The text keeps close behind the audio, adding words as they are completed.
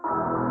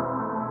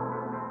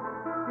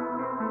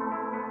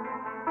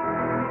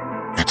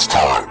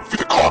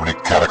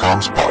Epic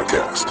Catacombs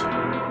Podcast.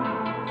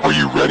 Are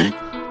you ready?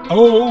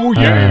 Oh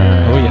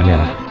yeah! Oh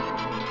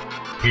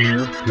yeah.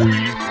 Here we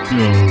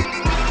go.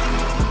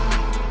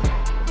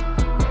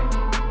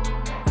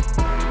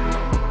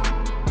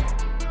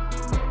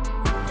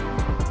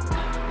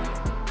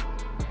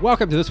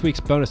 Welcome to this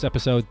week's bonus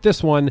episode.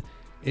 This one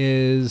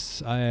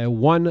is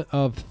one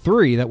of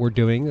three that we're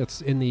doing.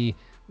 That's in the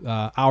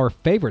our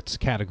favorites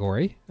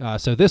category.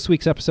 So this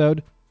week's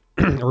episode,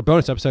 or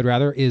bonus episode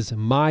rather, is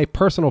my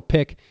personal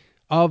pick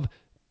of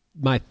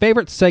my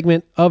favorite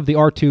segment of the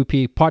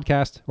R2P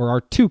podcast,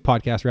 or R2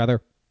 podcast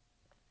rather.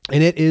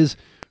 And it is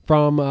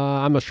from,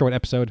 I'm not sure what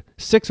episode,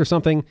 6 or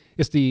something.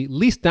 It's the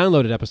least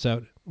downloaded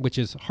episode, which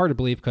is hard to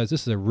believe because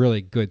this is a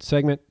really good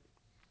segment.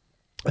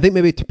 I think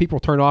maybe people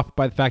turn off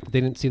by the fact that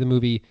they didn't see the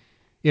movie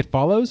It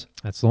Follows.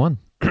 That's the one.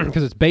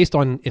 Because it's based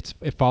on It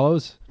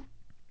Follows.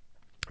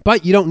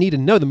 But you don't need to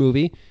know the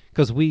movie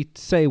because we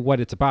say what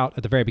it's about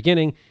at the very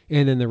beginning,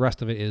 and then the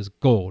rest of it is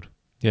gold.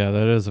 Yeah,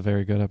 that is a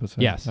very good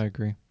episode. Yes. I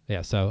agree.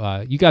 Yeah,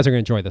 so you guys are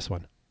going to enjoy this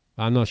one.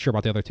 I'm not sure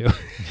about the other two.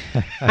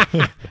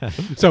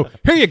 So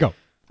here you go.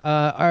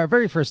 Our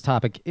very first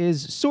topic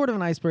is sort of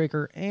an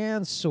icebreaker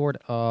and sort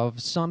of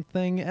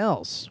something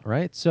else,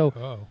 right?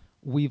 So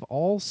we've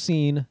all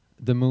seen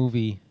the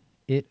movie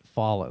It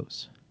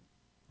Follows,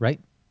 right?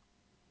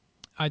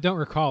 I don't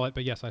recall it,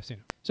 but yes, I've seen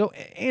it. So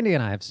Andy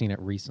and I have seen it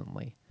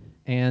recently.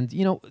 And,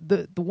 you know,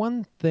 the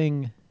one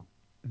thing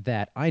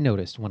that I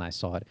noticed when I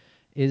saw it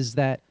is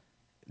that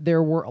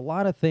there were a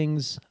lot of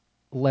things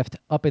left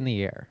up in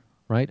the air,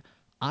 right?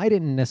 I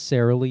didn't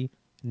necessarily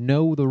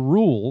know the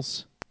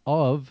rules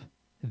of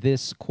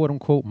this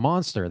quote-unquote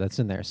monster that's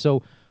in there.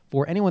 So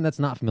for anyone that's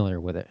not familiar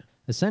with it,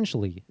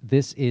 essentially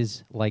this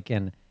is like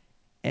an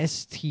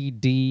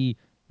STD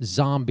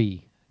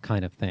zombie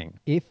kind of thing.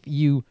 If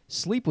you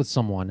sleep with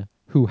someone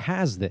who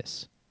has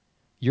this,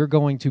 you're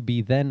going to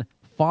be then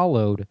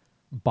followed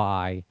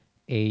by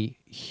a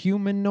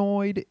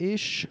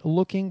humanoid-ish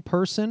looking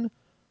person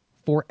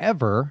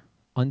forever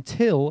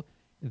until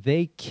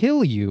they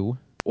kill you,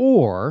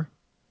 or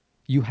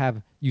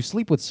you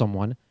sleep with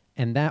someone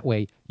and that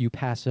way you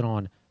pass it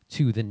on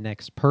to the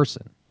next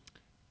person.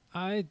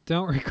 I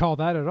don't recall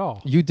that at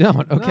all. You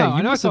don't? Okay. No, you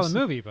I know I must saw have the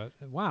movie, but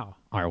wow.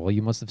 All right, well,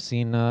 you must have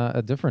seen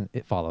a different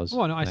It Follows.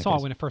 Well, no, I in that saw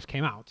case. it when it first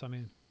came out. I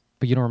mean,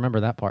 But you don't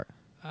remember that part.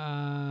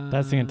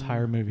 That's the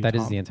entire movie. That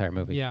is Tom. the entire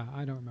movie. Yeah,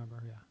 I don't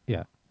remember. Yeah,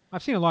 Yeah.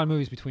 I've seen a lot of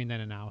movies between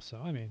then and now,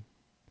 so I mean,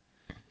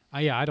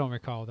 I don't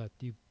recall that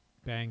you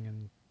bang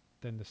and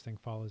then this thing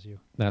follows you.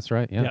 That's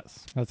right, yeah.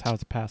 Yes, that's how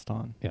it's passed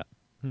on. Yeah.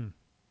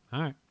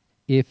 All right.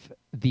 If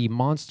the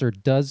monster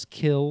does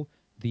kill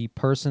the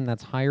person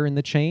that's higher in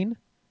the chain,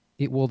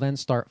 it will then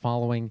start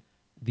following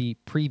the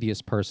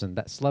previous person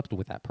that slept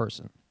with that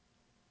person.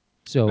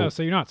 So Oh,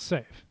 so you're not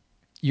safe.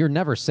 you're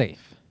never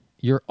safe.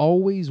 You're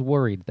always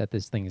worried that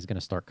this thing is going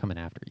to start coming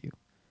after you.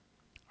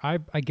 I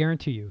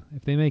guarantee you,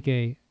 if they make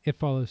a It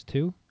Follows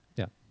 2,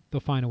 Yeah. they'll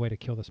find a way to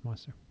kill this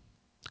monster.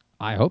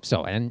 I hope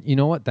so. And you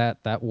know what? That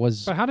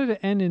was... But how did it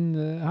end in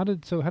the? How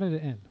did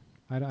it end?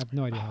 I have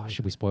no idea. How it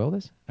should we spoil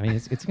this? I mean,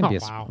 it's going to be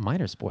a Wow.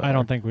 minor spoiler. I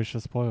don't think we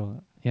should spoil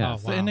it. Yeah. Oh,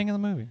 It's wow. the ending of the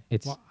movie.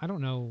 It's Well, I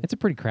don't know. it's a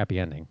pretty crappy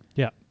ending.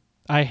 Yeah.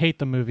 I hate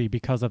the movie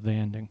because of the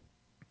ending.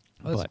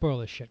 Let's But- spoil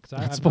this shit because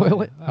I Let's have no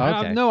spoil idea. it? I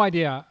Okay. have no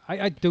idea.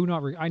 I do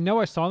not. I know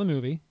I saw the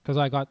movie because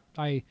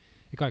it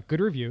got good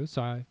reviews,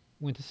 so I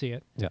went to see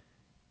it. Yeah.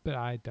 But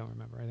I don't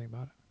remember anything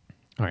about it.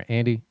 All right,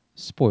 Andy,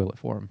 spoil it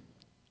for him.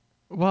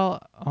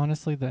 Well,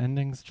 honestly, the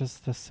ending's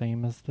just the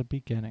same as the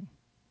beginning.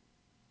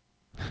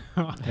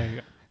 There you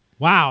go.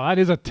 Wow, that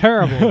is a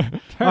terrible. terrible.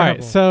 All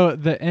right, so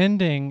the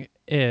ending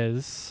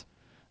is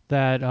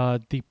that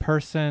the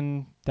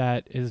person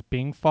that is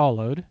being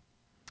followed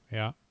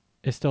yeah.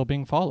 is still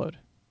being followed.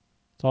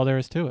 That's all there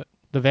is to it.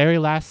 The very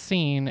last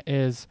scene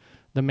is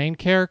the main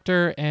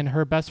character and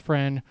her best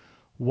friend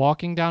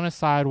walking down a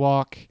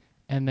sidewalk,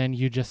 and then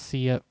you just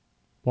see it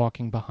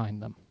walking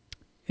behind them.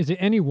 Is it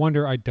any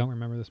wonder I don't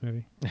remember this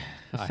movie? It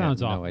I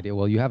sounds have awful. no idea.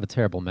 Well, you have a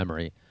terrible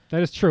memory.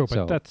 That is true, but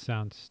So, that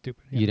sounds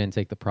stupid. You didn't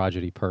take the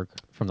prodigy perk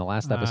from the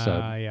last episode.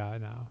 Yeah, I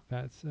know.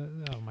 That's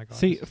oh my god.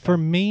 See, this is for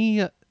bad.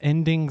 me,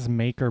 endings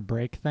make or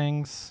break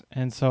things,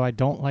 and so I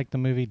don't like the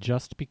movie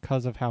just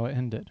because of how it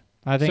ended.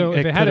 I think so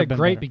if it had a could've been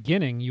great better.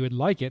 beginning, you would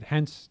like it.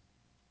 Hence,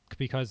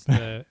 because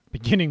the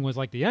beginning was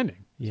like the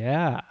ending.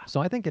 Yeah.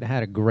 So I think it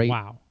had a great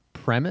Wow.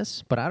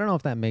 premise, but I don't know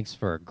if that makes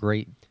for a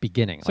great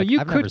beginning. So Like, you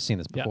I've never could- seen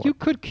this yeah. before. You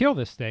could kill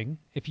this thing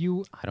if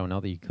you. I don't know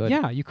that you could.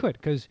 Yeah, you could,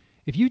 because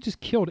if you just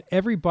killed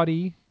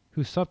everybody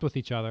who slept with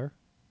each other,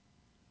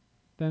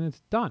 then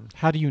it's done.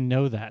 How do you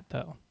know that,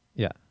 though?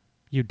 Yeah.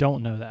 You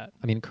don't know that.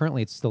 I mean,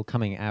 currently it's still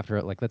coming after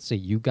it. Like, let's say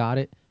you got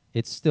it.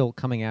 It's still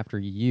coming after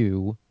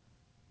you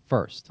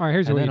first. All right,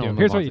 here's And what you then do. it'll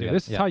Here's move on what you to do. the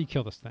This other- is how you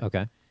kill this thing.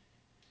 Okay.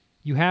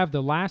 You have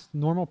the last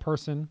normal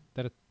person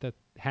that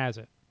has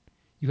it.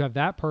 You have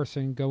that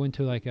person go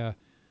into like a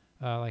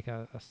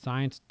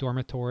science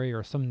dormitory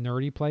or some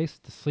nerdy place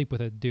to sleep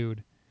with a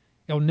dude.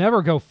 It'll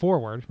never go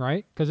forward,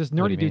 right? Because this What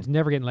do nerdy you mean? dude's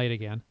never getting laid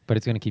again. But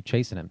it's going to keep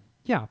chasing him.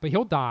 Yeah, but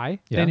he'll die.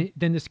 Yeah.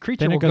 Then this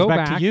creature Then it will goes go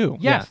back to you.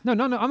 Yes. No.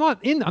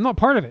 I'm not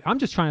part of it. I'm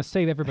just trying to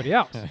save everybody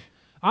else.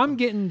 I'm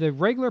getting the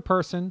regular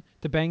person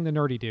to bang the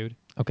nerdy dude.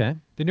 Okay.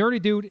 The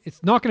nerdy dude,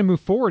 it's not going to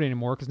move forward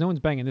anymore because no one's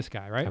banging this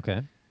guy, right?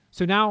 Okay.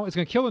 So now it's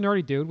going to kill the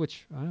nerdy dude,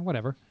 which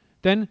whatever.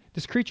 Then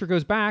this creature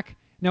goes back.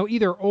 Now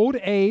either old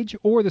age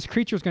or this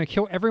creature is going to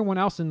kill everyone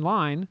else in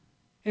line.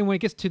 And when it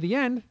gets to the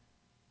end,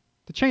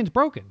 the chain's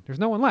broken. There's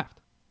no one left.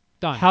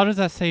 Done. How does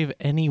that save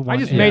anyone? I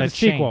just in made the the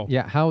sequel.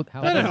 Yeah. How?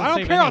 No, doesn't I don't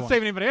save care about anyone.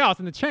 saving anybody else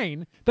in the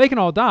chain. They can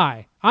all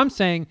die. I'm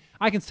saying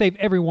I can save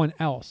everyone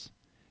else.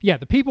 Yeah,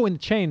 the people in the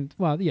chain,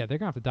 well, yeah, they're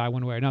going to have to die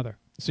one way or another.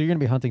 So you're gonna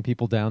be hunting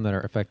people down that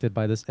are affected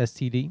by this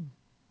STD?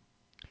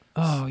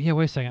 Oh, yeah,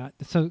 wait a second.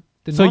 So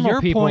the So normal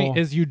your people, point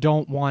is you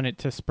don't want it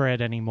to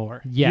spread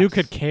anymore. Yes. You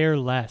could care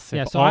less.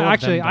 yeah, if so all I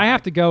of them I have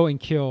died. to go and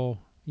kill,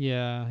 I'm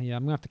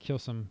going to have to kill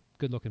some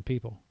good-looking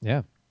people.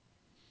 Yeah.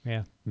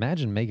 Yeah.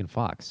 Imagine Megan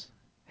Fox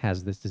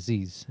has this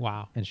disease,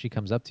 Wow. and she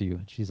comes up to you,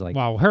 and she's like,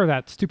 Wow, her,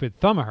 that stupid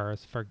thumb of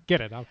hers,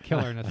 forget it. I'll kill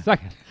her in a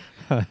second.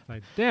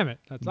 Like, damn it.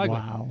 That's ugly.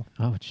 Wow.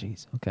 "Oh,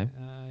 jeez, okay."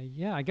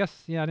 Yeah, I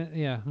guess,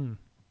 yeah,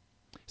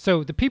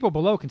 So the people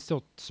below can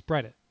still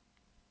spread it.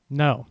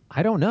 No.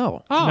 I don't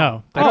know. Oh,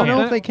 No, they I don't can't.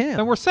 know if they can.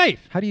 Then we're safe.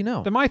 How do you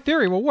know? Then my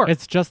theory will work.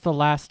 It's just the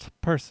last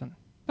person.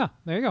 Oh,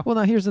 there you go. Well,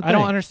 now here's the thing. I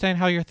don't understand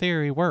how your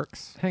theory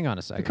works. Hang on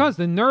a second. Because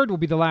the nerd will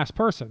be the last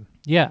person.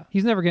 Yeah.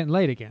 He's never getting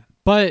laid again.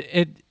 But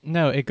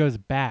it goes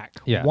back.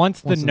 Yeah.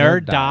 Once the Once the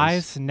nerd nerd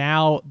dies, dies,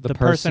 now the the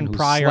person person who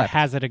prior slept.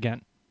 has it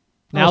again.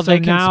 Now Oh, so they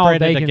can now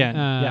spread they it can- again.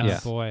 Oh,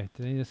 Yes. boy.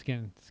 It's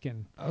getting.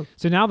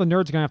 So now the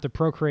nerd's going to have to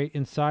procreate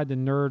inside the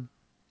nerd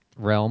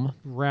realm.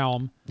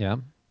 realm Yeah.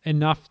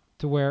 enough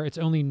to where it's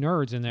only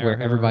nerds in there. Where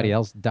who are- everybody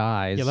else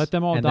dies. Yeah, let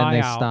them all and die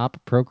then they out. stop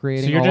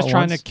procreating. So you're all just at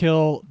trying once? to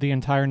kill the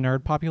entire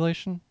nerd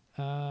population?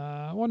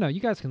 Well, no, you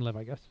guys can live,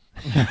 I guess.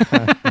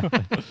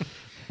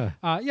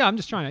 Yeah, I'm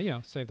just trying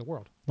to, save the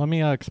world. Let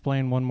me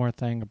explain one more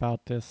thing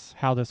about this,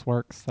 how this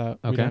works that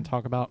we Okay. didn't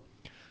talk about.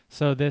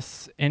 So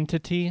this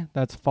entity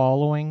that's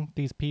following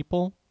these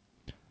people,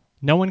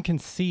 no one can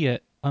see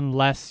it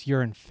unless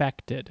you're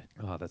infected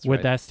Oh, that's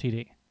with right.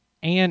 STD.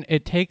 And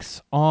it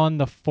takes on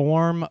the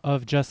form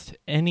of just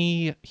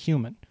any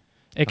human.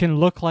 It can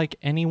look like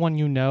anyone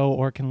you know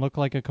or it can look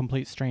like a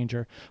complete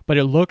stranger, but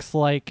it looks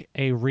like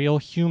a real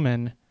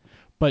human,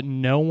 but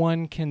no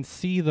one can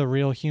see the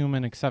real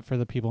human except for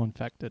the people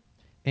infected.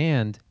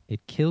 And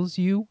it kills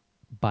you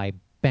by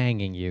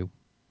banging you.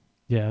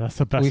 Yeah, that's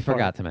the best We part.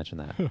 forgot to mention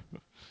that.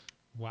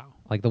 Wow.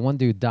 Like the one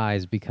dude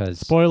dies because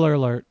Spoiler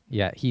alert.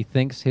 yeah, he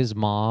thinks his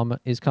mom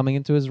is coming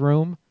into his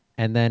room,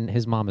 and then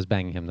his mom is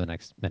banging him the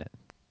next minute,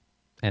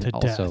 and To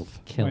also death. Wait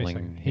a killing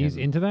second. him. He's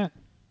into that?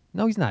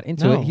 No, he's not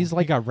into No, it. He's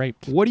like, he got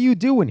raped. "What are you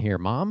doing here,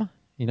 mom?"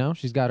 You know,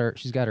 she's got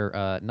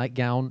her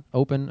nightgown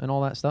open and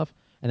all that stuff,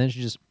 and then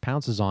she just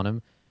pounces on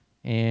him,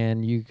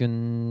 and you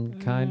can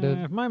kind of.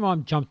 If my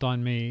mom jumped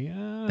on me,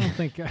 I don't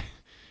think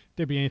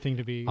there'd be anything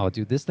to be. Oh,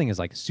 dude, this thing is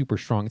like super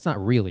strong. It's not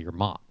really your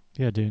mom.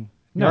 Yeah, dude.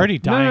 No. You're already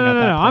dying No, at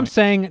that I'm point.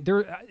 saying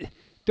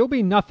there'll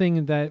be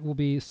nothing that will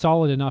be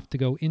solid enough to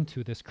go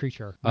into this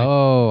creature. Like,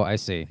 Oh, I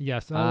see.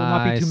 yes, that will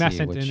not I be see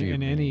tumescent what in you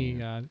any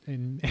mean.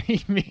 in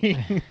any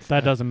means.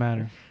 That doesn't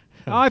matter.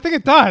 Oh, I think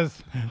it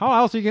does. How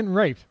else are you getting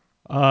raped?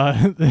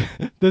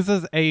 This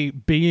is a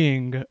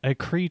being, a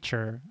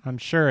creature. I'm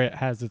sure it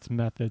has its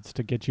methods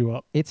to get you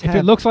up. It's If had,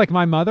 it looks like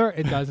my mother,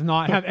 it does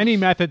not have any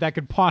method that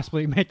could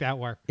possibly make that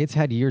work. it's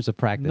had years of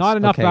practice. Not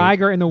enough okay?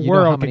 Viagra in the You know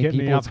world how to many get me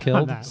people it's up on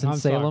killed that. I'm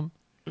since sorry. Salem?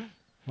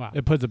 Wow.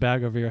 It puts a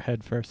bag over your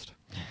head first.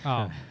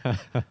 Oh,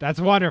 that's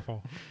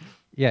wonderful.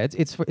 Yeah,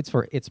 it's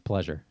for its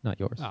pleasure, not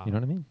yours. Oh. You know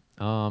what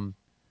I mean?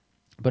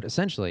 But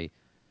essentially,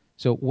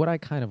 so what I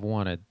kind of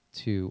wanted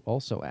to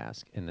also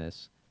ask in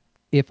this,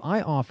 if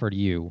I offered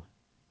you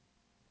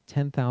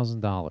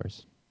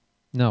 $10,000,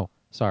 no,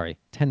 sorry,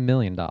 $10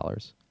 million,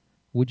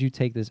 would you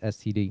take this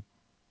STD?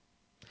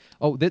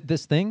 Oh,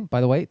 this thing, by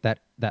the way, that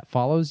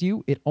follows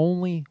you, it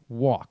only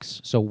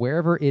walks. So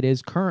wherever it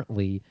is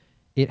currently,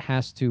 it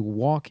has to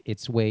walk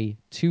its way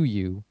to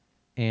you,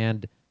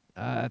 and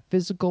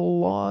physical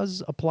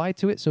laws apply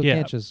to it, so it Yeah.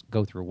 can't just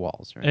go through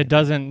walls. Or It anything.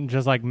 doesn't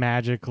just like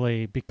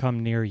magically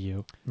become near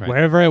you. Right.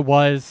 Wherever it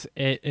was,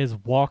 it is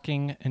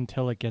walking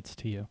until it gets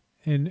to you.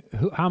 And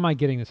how am I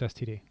getting this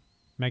STD?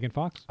 Megan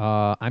Fox?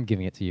 I'm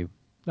giving it to you.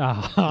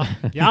 Oh,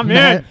 yeah, I'm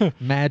in.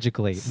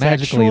 Magically.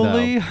 Sexually?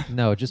 Magically, though.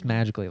 No, just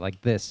magically,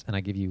 like this, and I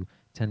give you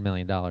 $10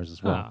 million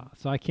as well.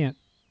 So I can't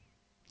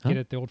Huh? get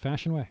it the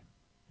old-fashioned way.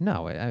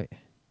 No,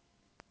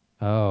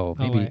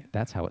 maybe wait.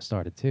 that's how it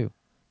started, too.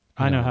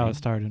 I know what how mean? it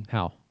started.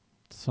 How?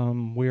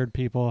 Some weird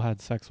people had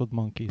sex with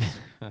monkeys.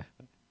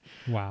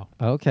 Wow.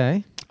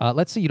 Okay.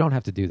 Let's say you don't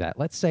have to do that.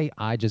 Let's say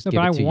I just No, give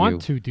but I it to want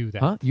you. to do that.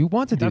 Huh? You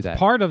want to do That's that?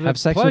 part of the Have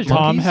sex pleasure. with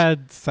Tom monkeys?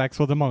 had sex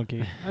with a monkey.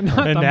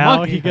 Not And the now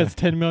monkey. he gets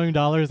 $10 million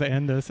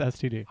and this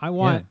STD. I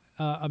want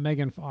a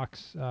Megan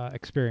Fox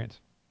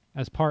experience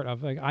as part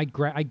of. Like, I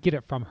get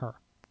it from her.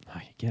 Oh,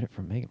 you get it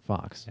from Megan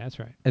Fox. That's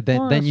right. And then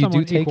Or then you do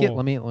someone take equal.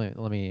 it.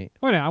 Let me.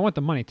 Wait, I want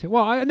the money too.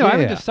 Well, I haven't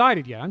Yeah.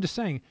 decided yet. I'm just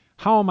saying,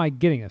 how am I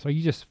getting this? Are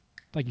you just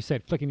like you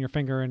said, flicking your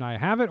finger and I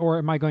have it, or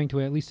am I going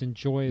to at least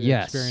enjoy the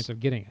Yes. experience of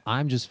getting it?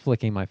 I'm just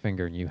flicking my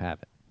finger and you have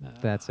it.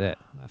 That's it.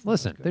 That's not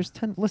Listen, as good. there's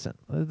 10. Listen,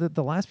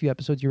 the last few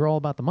episodes, you were all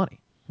about the money,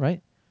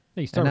 right?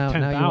 Yeah, you start with now you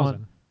 10,000.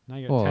 want- Now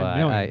you're Well, at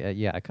 10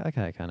 million. I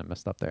kind of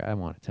messed up there. I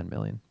wanted 10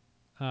 million.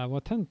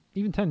 Well, 10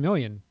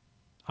 million,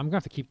 I'm gonna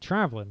have to keep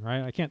traveling,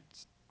 right? I can't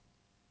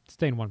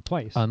stay in one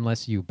place.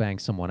 Unless you bang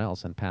someone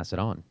else and pass it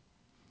on.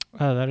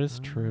 Oh, that is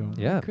true.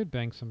 Yeah. I could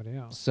bang somebody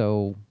else.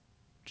 So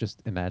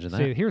just imagine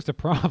See, that. here's the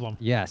problem.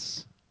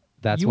 Yes.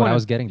 That's You what I wanna-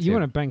 was getting to. You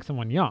want to bang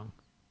someone young,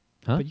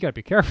 Huh? but you got to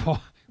be careful.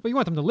 But you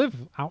want them to live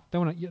out.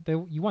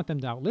 You want them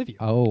to outlive you.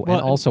 Oh, Well,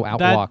 and also that-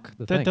 outwalk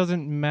the That thing.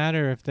 doesn't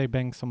matter if they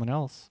bang someone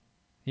else.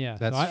 Yeah,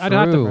 That's so I'd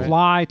have to true.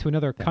 fly to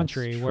another That's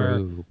country where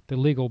true. the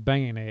legal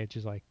banging age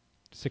is like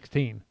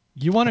 16.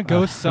 You want to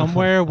go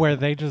somewhere where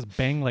they just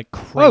bang like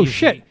crazy. Oh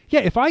shit! Yeah,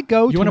 if I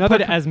go You to want to another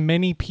put as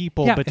many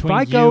people yeah, between if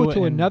I you go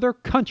to and another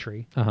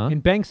country Uh-huh.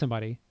 and bang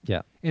somebody,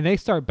 Yeah. and they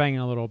start banging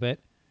a little bit,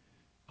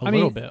 a I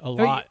little mean, bit, a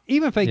lot.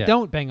 Even if they Yeah.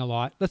 don't bang a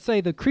lot, let's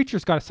say the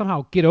creature's got to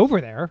somehow get over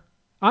there.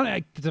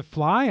 Does it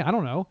fly? I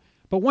don't know.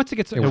 But once it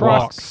gets It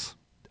across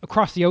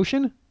the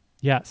ocean,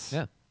 Yes.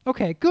 Yeah.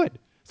 okay, good.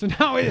 So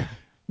now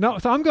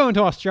so I'm going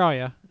to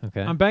Australia.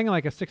 Okay. I'm banging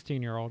like a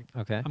 16-year-old.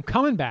 Okay. I'm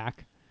coming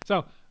back.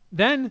 So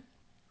then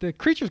the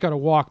creature's got to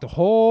walk the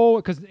whole,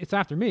 because it's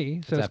after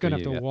me, so it's after going to have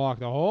you, to yeah. walk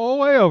the whole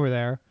way over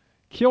there,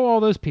 kill all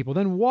those people,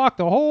 then walk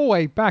the whole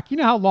way back. You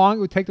know how long it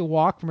would take to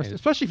walk from,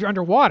 especially if you're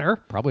underwater.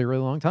 Probably a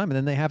really long time, and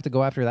then they have to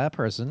go after that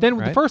person. Then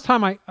right? the first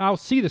time I'll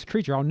see this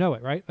creature, I'll know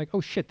it, right? Like,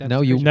 oh shit, that's no,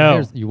 the you creature.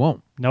 No. you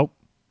won't. Nope.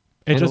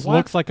 It It'll- just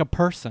looks like a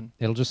person.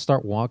 It'll just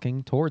start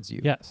walking towards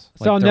you. Yes.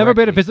 So like, I'll never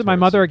be able to directly visit my towards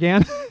mother you.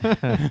 again.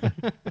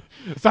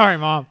 Sorry,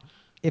 Mom.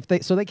 If they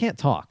can't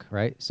talk,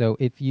 right? So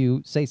if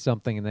you say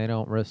something and they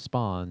don't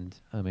respond,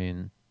 I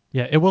mean,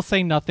 Yeah, it will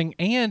say nothing.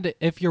 And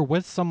if you're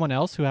with someone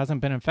else who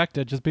hasn't been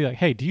infected, just be like,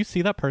 hey, do you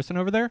see that person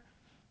over there?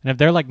 And if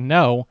they're like,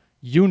 no,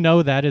 you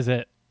know that is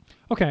it.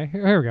 Okay,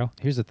 here we go.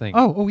 here's the thing.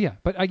 Oh yeah.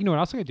 But you know what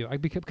else I could do?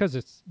 Because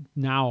it's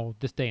now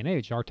this day and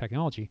age, our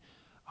technology,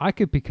 I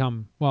could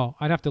become, well,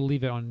 I'd have to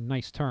leave it on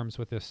nice terms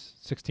with this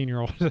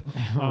 16-year-old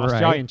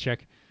Australian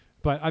chick.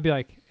 But I'd be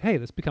like, hey,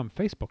 let's become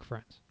Facebook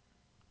friends.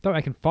 So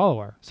I can follow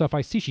her. So if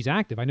I see she's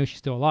active, I know she's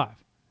still alive.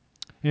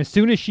 And as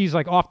soon as she's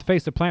like off the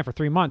face of the planet for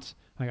 3 months,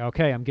 I'm like,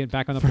 okay, I'm getting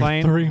back on the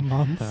plane. 3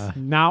 months.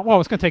 Now, well,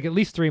 it's going to take at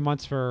least 3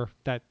 months for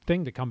that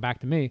thing to come back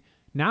to me.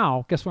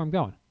 Now, guess where I'm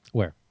going?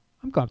 Where?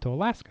 I'm going to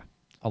Alaska.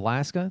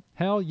 Alaska?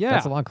 Hell yeah.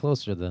 That's a lot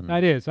closer than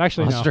That is.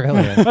 Actually, no.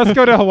 Australia. Let's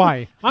go to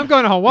Hawaii. I'm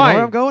going to You know Hawaii.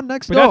 where I'm going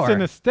next but door. that's in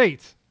the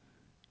States.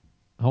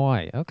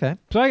 Hawaii. Okay.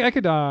 So I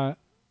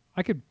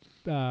could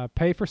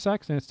pay for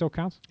sex and it still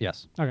counts?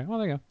 Yes. Okay, well,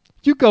 there you go.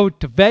 You go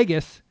to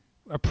Vegas,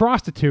 a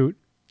prostitute,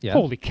 Yeah.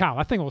 holy cow,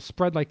 that thing will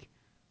spread like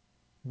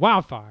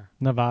wildfire.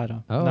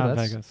 Nevada, Oh, not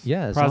that's- Vegas.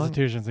 yeah, as long-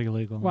 Prostitution's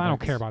illegal. in Well, I don't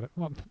Vegas. care about it.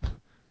 Well,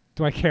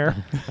 do I care?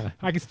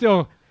 I can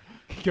still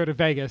go to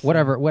Vegas.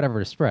 Whatever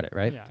to spread it,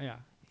 right? Yeah, yeah.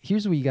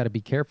 Here's what you got to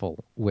be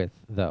careful with,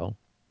 though,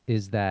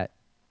 is that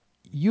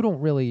you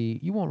won't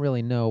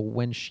really know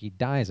when she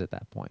dies at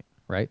that point,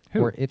 right?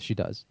 Who? Or if she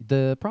does.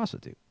 The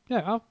prostitute.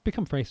 Yeah, I'll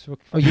become Facebook.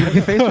 Oh, you gonna be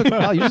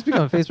Facebook? Oh, you just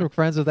become Facebook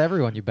friends with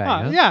everyone you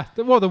bang, huh? Yeah.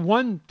 Well,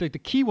 the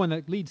key one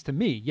that leads to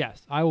me,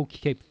 yes, I will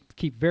keep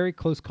very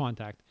close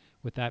contact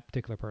with that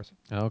particular person.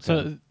 Okay.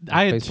 So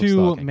I had Facebook two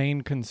stalking.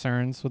 main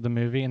concerns with the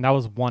movie, and that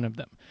was one of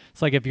them.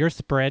 It's like if you're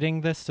spreading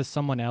this to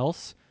someone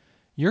else,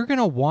 you're going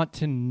to want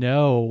to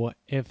know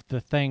if the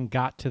thing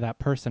got to that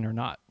person or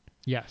not.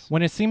 Yes.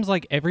 When it seems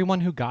like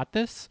everyone who got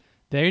this,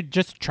 they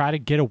just try to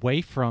get away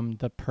from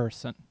the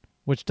person,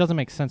 which doesn't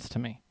make sense to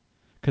me.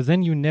 Because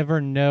then you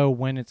never know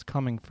when it's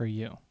coming for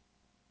you.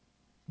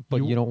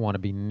 But you don't want to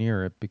be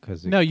near it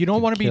because No, you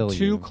don't want want to be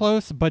too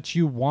close, but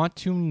you want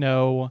to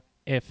know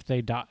if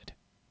they died.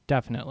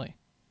 Definitely.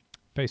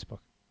 Facebook.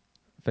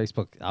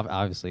 Facebook,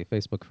 obviously,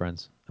 Facebook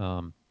friends.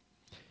 The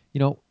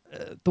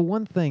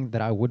one thing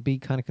that I would be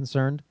kind of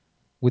concerned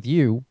with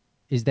you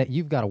is that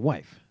you've got a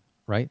wife,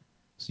 right?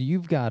 So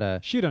you've got to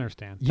She'd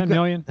understand. You 10 got-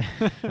 million?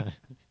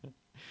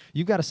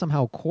 you've got to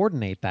somehow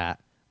coordinate that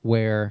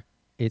where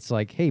it's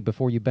like, hey,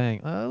 before you bang,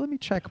 let me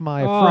check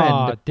my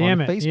Oh, friend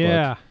damn on it. Facebook.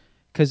 Yeah.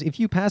 Because if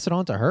you pass it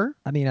on to her,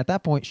 I mean, at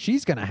that point,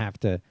 she's going to have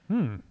to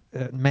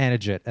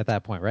manage it at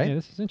that point, right? Yeah,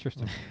 this is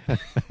interesting.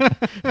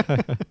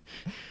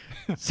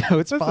 So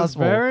it's This is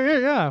possible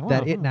very, that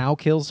wow. it now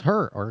kills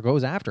her or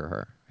goes after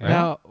her. Right?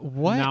 Now,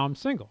 what Now I'm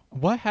single.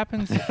 what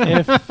happens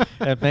if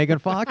And Megan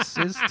Fox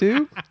is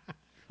too.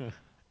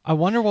 I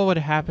wonder what would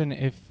happen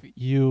if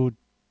you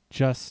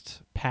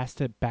just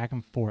passed it back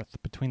and forth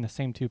between the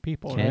same two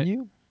people? Can right?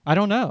 you? I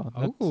don't know.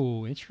 That's-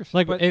 Oh, interesting.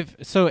 like but,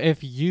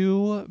 if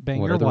you bang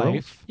What your are the rules?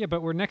 wife, yeah,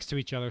 but we're next to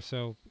each other,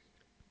 so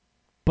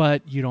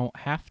but you don't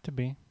have to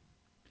be.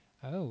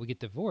 we get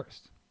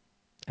divorced.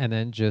 And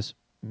then just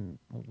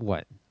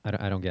what?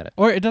 I don't get it.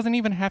 Or it doesn't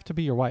even have to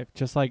be your wife.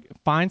 Just like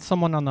find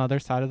someone on the other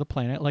side of the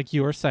planet, like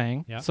you were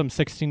saying, Yeah. some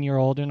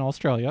 16-year-old in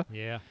Australia,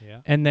 Yeah,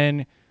 yeah. and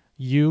then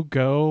you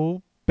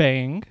go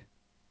bang,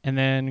 and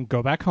then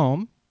go back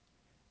home,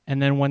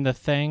 and then when the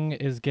thing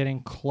is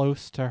getting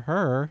close to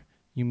her,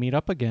 you meet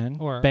up again,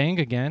 Or- bang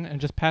again,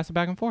 and just pass it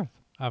back and forth.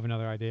 I have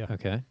another idea.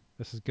 Okay.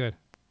 This is good.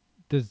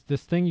 Does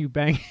this thing you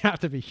bang have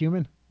to be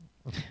human?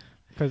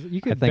 Because you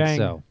could think bang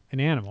so. an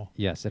animal.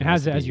 Yes, It it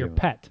has to it be as your human.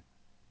 pet.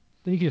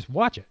 Then you can just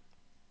watch it.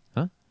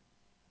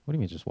 What do you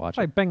mean just watch If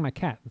I it? bang my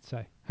cat, let's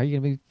say. How are you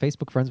going to be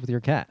Facebook friends with your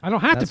cat? I don't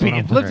have That's to be. what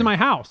I'm It lives in wondering. my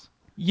house.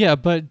 Yeah,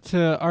 but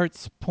to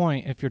Art's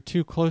point, if you're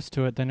too close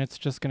to it, then it's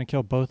just going to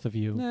kill both of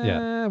you.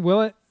 Yeah.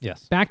 Will it?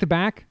 Yes. Back to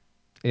back?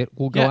 It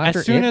will go Yeah, after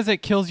as soon it. as it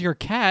kills your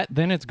cat,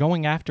 then it's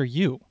going after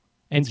you.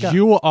 And It's got-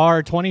 you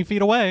are 20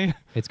 feet away.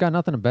 It's got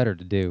nothing better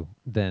to do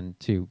than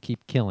to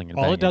keep killing and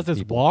All banging it does is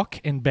people. walk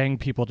and bang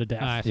people to death.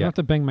 So I Yeah. have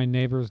to bang my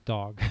neighbor's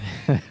dog.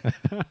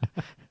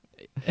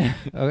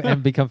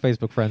 And become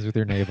Facebook friends with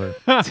your neighbor.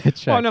 to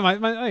check. Oh, no,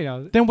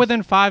 my Then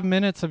within 5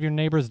 minutes of your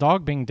neighbor's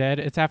dog being dead,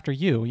 it's after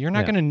you. You're not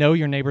Yeah. going to know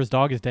your neighbor's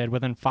dog is dead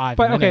within 5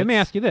 But minutes. okay, let me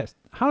ask you this.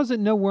 How does it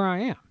know where I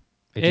am?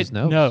 It just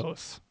knows.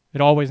 knows.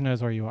 It always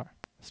knows where you are.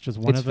 It's just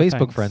one It's of the Facebook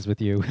things. friends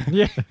with you.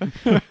 Yeah.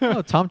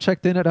 Oh, Tom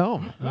checked in at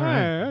home. All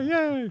right.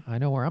 Yay. I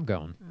know where I'm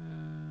going.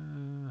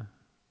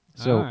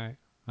 So all right.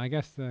 I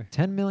guess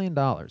 $10 million.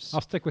 I'll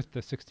stick with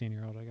the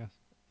 16-year-old, I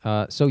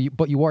guess.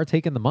 But you are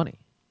taking the money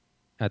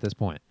at this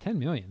point. 10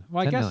 million.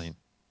 Well, I 10 guess million.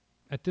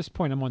 at this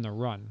point I'm on the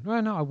run.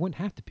 Well, no, I wouldn't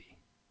have to be.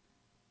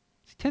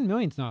 See, 10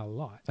 million's not a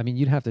lot. I mean,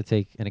 you'd have to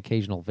take an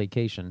occasional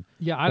vacation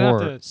Yeah, I'd or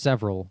have to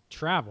several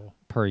travel.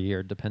 per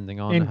year, depending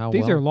on And how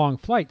these well. are long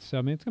flights, so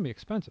I mean, it's going to be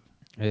expensive.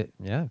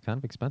 Yeah, kind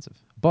of expensive.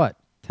 But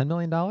 $10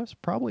 million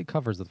probably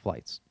covers the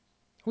flights.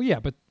 Well, yeah,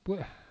 but I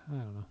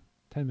don't know.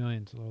 10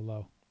 million's a little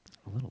low.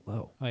 A little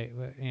low. Wait,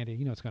 Andy,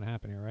 you know what's going to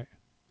happen here, right?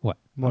 What?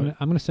 I'm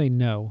going to say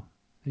no,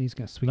 and he's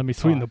going to sweeten Let me the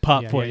sweeten the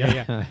pot Yeah, for yeah, you.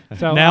 yeah, yeah.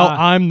 So Now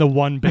I'm the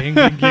one banging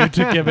you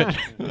to give it.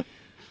 all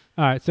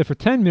right, so for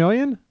 10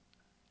 million,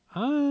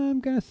 I'm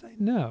going to say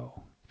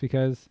no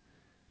because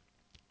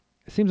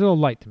it seems a little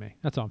light to me.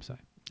 That's all I'm saying.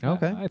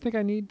 Okay. I think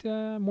I need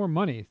more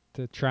money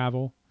to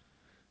travel,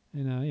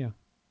 and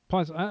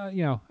plus,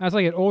 as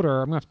I get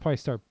older, I'm gonna have to probably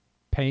start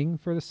paying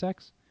for the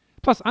sex.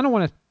 Plus, I don't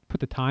want to put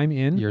the time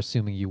in. You're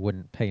assuming you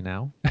wouldn't pay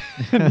now?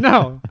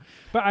 No,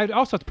 but I'd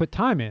also have to put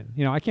time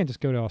in. I can't just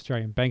go to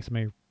Australia and bang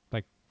somebody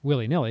like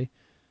willy nilly.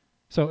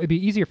 So it'd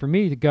be easier for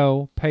me to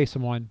go pay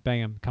someone,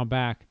 bang them, come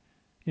back,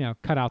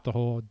 cut out the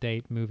whole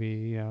date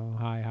movie.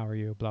 Hi, how are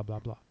you? Blah blah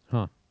blah.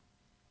 Huh.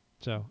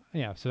 So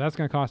so that's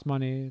gonna cost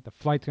money. The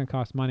flight's gonna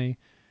cost money.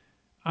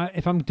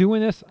 If I'm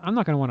doing this, I'm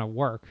not gonna want to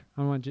work.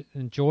 I want to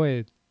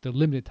enjoy the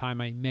limited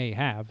time I may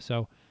have.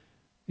 So,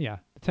 the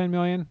 10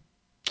 million,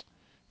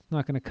 it's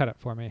not gonna cut it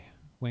for me.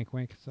 Wink,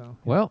 wink. So,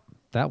 Well,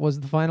 that was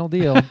the final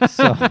deal.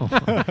 So,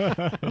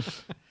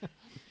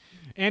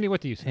 Andy,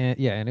 what do you say?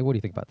 Andy, what do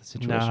you think about the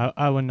situation? No,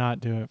 I would not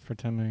do it for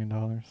 $10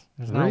 million.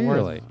 It's not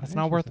Really? worth. It's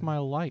not worth Interesting. my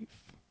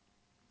life.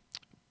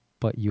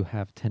 But you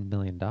have $10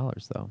 million,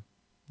 though.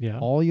 Yeah.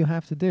 All you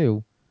have to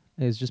do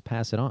is just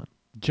pass it on.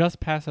 Just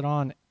pass it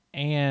on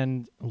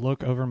and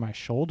look over my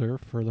shoulder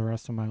for the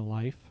rest of my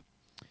life.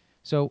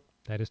 So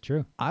That is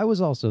true. I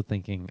was also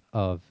thinking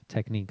of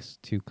techniques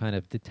to kind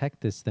of detect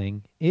this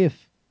thing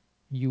if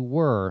you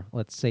were,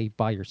 let's say,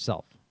 by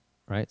yourself,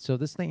 right? So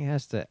this thing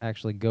has to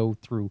actually go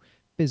through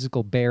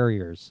physical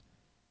barriers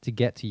to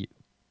get to you,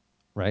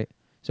 right?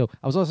 So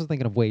I was also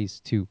thinking of ways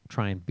to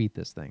try and beat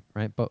this thing,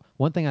 right? But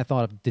one thing I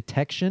thought of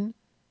detection,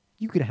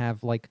 you could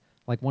have like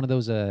one of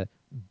those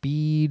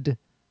bead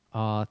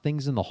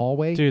things in the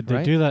hallway. Dude, they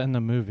right? do that in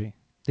the movie.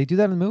 They do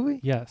that in the movie?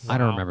 Yes. I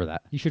don't Wow. remember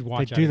that. You should They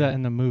watch. do that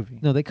in the movie.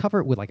 No, they cover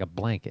it with like a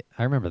blanket.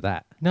 I remember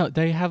that. No,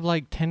 they have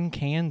like tin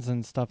cans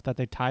and stuff that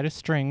they tie to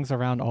strings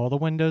around all the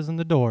windows and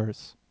the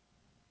doors.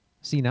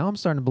 See, now I'm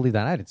starting to believe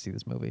that I didn't see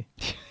this movie.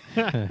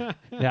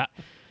 Yeah.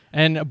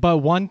 But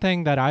one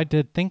thing that I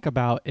did think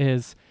about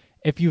is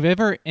if you've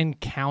ever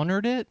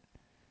encountered it,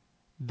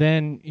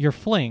 then you're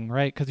fleeing,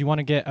 right? Because you want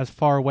to get as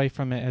far away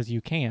from it as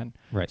you can.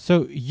 Right.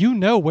 So you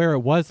know where it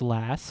was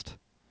last.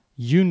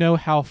 You know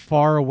how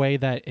far away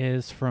that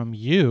is from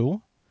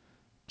you.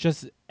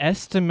 Just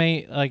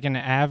estimate like an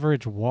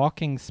average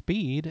walking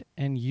speed,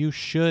 and you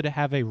should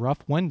have a rough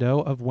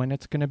window of when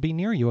it's going to be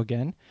near you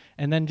again,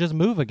 and then just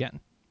move again.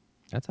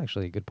 That's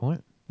actually a good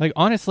point. Like,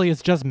 honestly,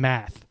 it's just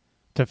math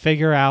to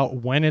figure out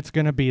when it's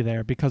going to be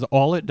there because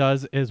all it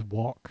does is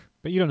walk.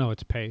 But you don't know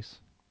its pace.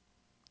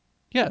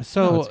 Yeah,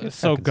 so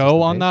it's got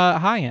go on consistent the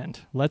high end.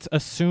 Let's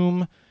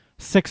assume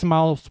 6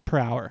 miles per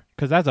hour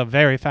because that's a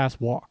very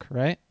fast walk,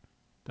 right?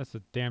 That's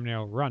a damn near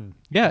run.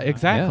 Yeah,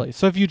 exactly.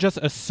 So if you just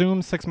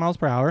assume 6 miles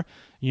per hour,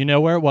 you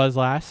know where it was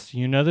last,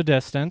 you know the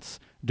distance,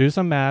 do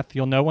some math,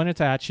 you'll know when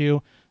it's at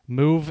you,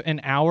 move an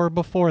hour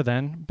before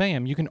then,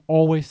 bam, you can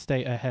always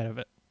stay ahead of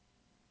it.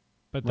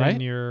 But then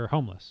Right? you're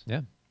homeless.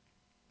 Yeah.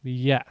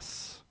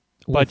 Yes.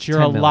 With But you're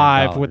 $10 million.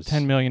 alive with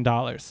 $10 million.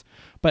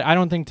 But I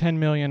don't think $10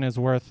 million is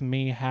worth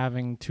me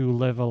having to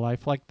live a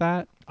life like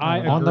that.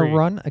 I On the agree.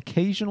 run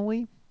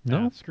occasionally?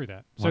 Nah, No. screw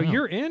that. So Wow.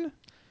 you're in?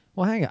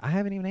 Well, hang on. I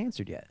haven't even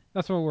answered yet.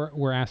 That's what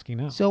we're asking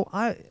now. So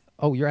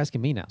you're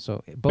asking me now.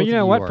 So both but you of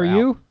know what? are For out.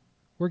 you,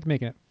 we're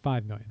making it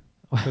 5 million.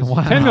 'Cause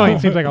Wow. 10 million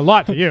seems like a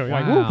lot to you. You're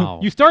like, Wow.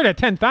 "Ooh, you start at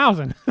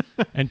 10,000.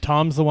 And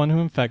Tom's the one who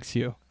infects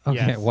you. Okay.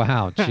 Yes.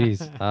 Wow. Jeez.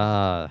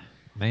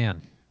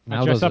 Man. I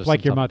Now dress those up are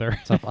like some your tough- mother.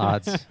 Tough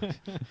odds.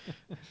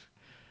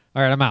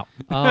 All right, I'm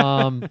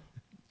out.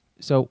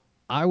 So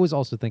I was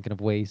also thinking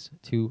of ways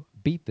to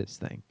beat this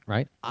thing,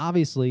 right?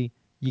 Obviously,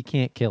 you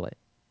can't kill it.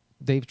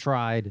 They've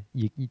tried.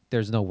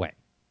 There's no way.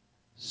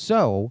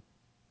 So,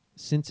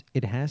 since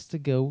it has to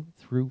go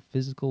through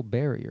physical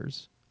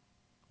barriers,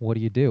 what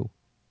do?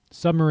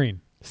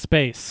 Submarine.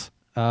 Space.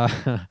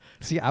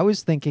 See, I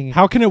was thinking.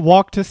 How can it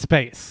walk to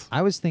space?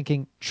 I was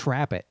thinking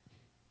trap it.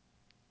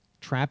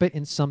 Trap it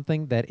in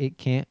something that it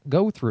can't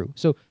go through.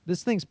 So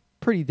this thing's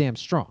pretty damn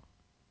strong,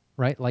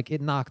 right? Like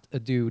it knocked a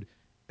dude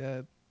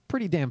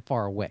pretty damn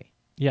far away.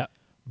 Yeah.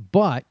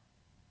 But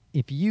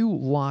if you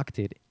locked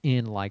it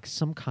in like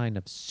some kind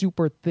of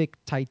super thick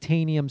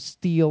titanium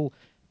steel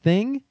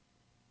thing,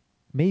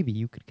 maybe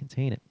you could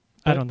contain it.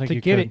 I don't think to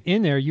you get could. it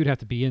in there, you'd have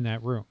to be in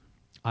that room.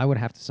 I would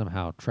have to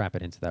somehow trap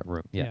it into that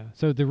room. Yeah.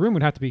 So the room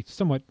would have to be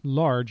somewhat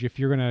large if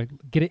you're going to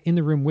get it in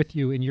the room with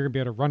you and you're going to be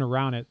able to run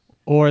around it.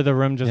 Or the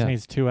room just Yeah.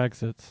 needs 2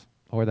 exits.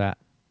 Or that.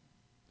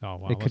 Oh,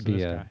 wow. It could listen be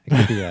to a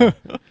this guy. it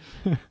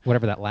could be a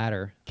whatever that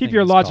ladder. Keep thing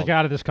your is logic called.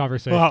 out of this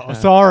conversation. Wow,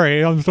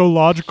 sorry, I'm so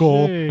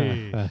logical.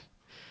 Jeez.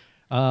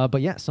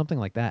 But yeah, something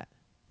like that.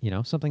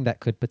 Something that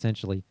could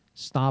potentially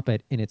stop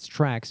it in its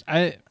tracks.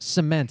 I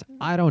Cement.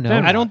 I don't know.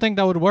 Then I don't think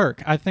that would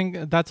work. I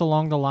think that's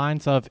along the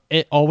lines of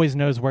it always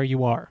knows where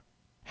you are.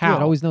 How? Yeah,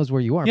 it always knows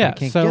where you are, Yeah, but it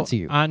can't so get to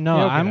you. no, It'll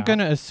get I'm out. going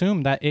to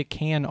assume that it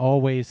can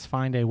always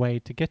find a way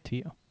to get to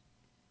you.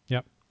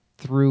 Yep.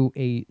 Through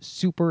a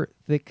super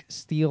thick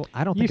steel.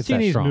 I don't think You've it's seen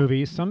that these strong.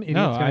 movies. Some idiot's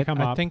No, going to come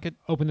I up, think it.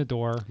 open the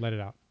door, let it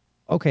out.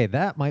 Okay,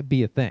 that might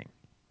be a thing,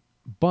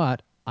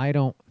 but I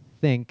don't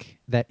think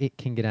that it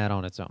can get out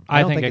on its own.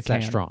 I don't think it it's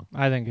that can. strong.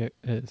 I think it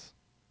is.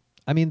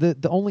 I mean, the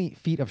only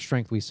feat of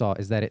strength we saw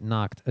is that it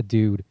knocked a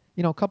dude,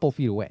 a couple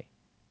feet away,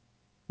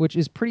 which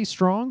is pretty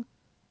strong,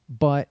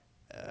 but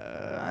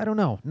I don't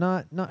know,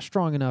 not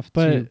strong enough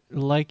But to.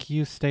 like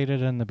you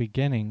stated in the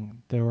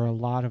beginning, there were a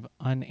lot of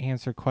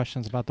unanswered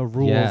questions about the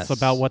rules Yes.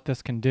 about what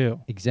this can do.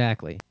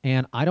 Exactly.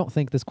 And I don't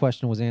think this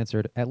question was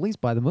answered, at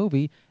least by the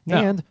movie. No.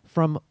 And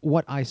from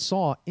what I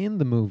saw in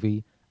the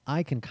movie,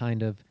 I can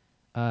kind of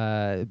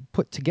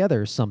put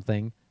together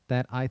something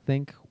that I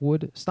think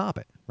would stop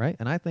it, right?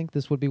 And I think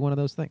this would be one of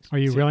those things. Are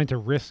you willing to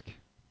risk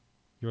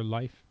your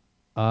life?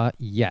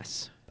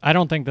 Yes. I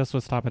don't think this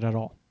would stop it at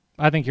all.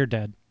 I think you're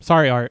dead.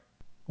 Sorry, Art.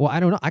 Well, I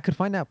don't know. I could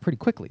find out pretty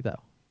quickly, though,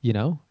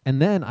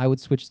 And then I would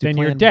switch to Then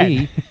plan you're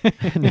dead.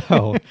 B.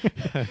 No.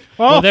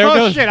 Oh, there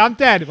goes- shit, I'm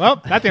dead.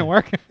 Well, that didn't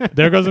work.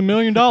 There goes $1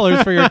 million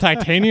for your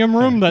titanium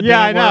room. That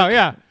yeah, I didn't know, work.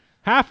 yeah.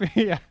 Half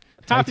your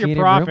Titanium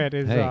profit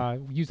room? is Hey.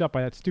 used up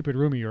by that stupid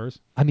room of yours.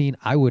 I mean,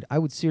 I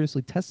would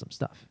seriously test some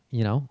stuff,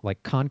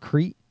 like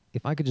concrete.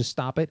 If I could just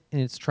stop it in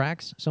its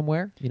tracks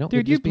somewhere, it'd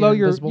Dude, just be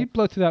invisible. you'd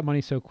blow through that money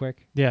so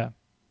quick. Yeah.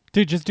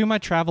 Dude, just do my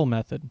travel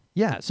method.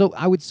 Yeah, so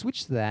I would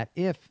switch to that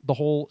if the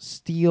whole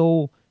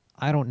steel,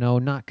 I don't know,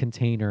 not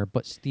container,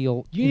 but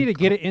steel. You need to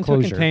get it into a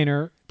enclosure.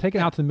 container, take it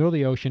out to the middle of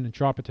the ocean, and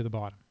drop it to the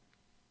bottom.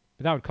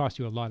 But that would cost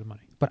you a lot of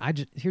money. But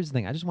here's the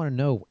thing: I just want to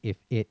know if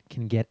it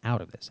can get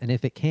out of this, and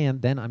if it can,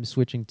 then I'm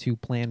switching to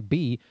Plan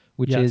B,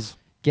 which Yes. is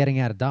getting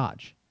out of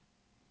Dodge.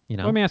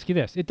 Let me ask you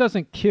this: it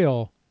doesn't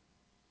kill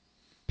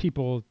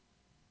people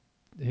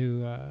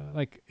who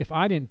like if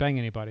I didn't bang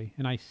anybody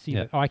and I see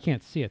Yeah. it. Oh, I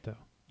can't see it though.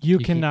 You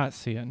can't- cannot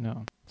see it,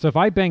 no. So if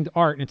I banged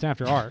Art and it's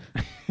after Art,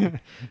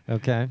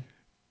 Okay.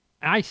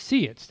 I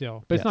see it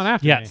still, but it's Yes. not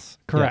after me. Yes,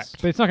 correct.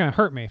 But it's not going to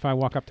hurt me if I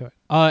walk up to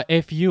it.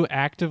 If you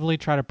actively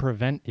try to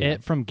prevent Yeah.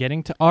 it from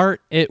getting to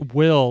Art, it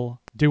will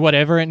do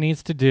whatever it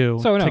needs to do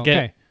So no, to get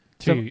okay.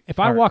 to So if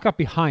I Art. walk up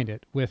behind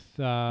it with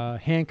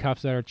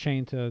handcuffs that are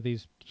chained to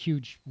these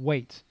huge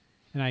weights,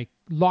 and I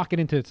lock it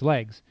into its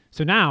legs,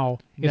 so now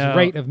its No.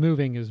 rate of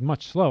moving is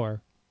much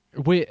slower.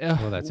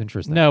 Well, that's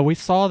interesting. No, we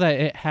saw that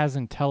it has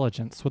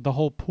intelligence with the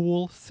whole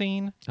pool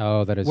scene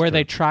Oh, that is where true.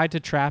 they tried to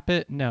trap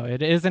it. No,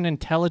 it is an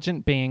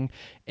intelligent being.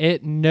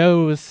 It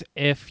knows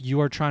if you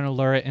are trying to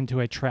lure it into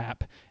a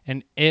trap,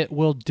 and it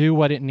will do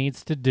what it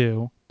needs to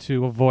do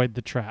to avoid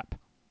the trap,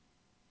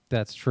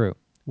 That's true.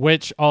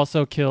 which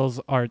also kills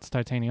Art's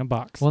titanium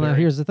box. Well, now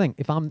theory. here's the thing: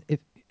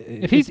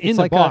 if he's in it's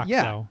the like box,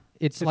 yeah, though,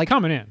 it's It's like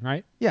coming in,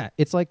 right? yeah,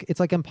 it's like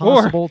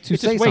impossible or to it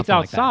say just waits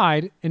something like that.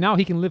 outside, and now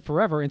he can live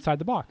forever inside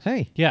the box.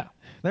 Hey, Yeah.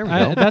 there we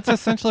go. That's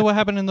essentially what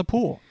happened in the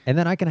pool. And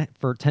then I can,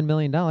 for $10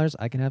 million,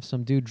 I can have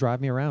some dude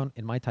drive me around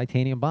in my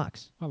titanium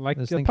box. Well, like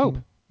I was the thinking- Pope.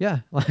 Yeah,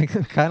 like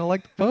kind of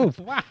like the Pope,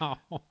 Wow,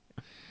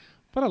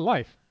 what a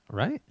life!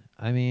 right?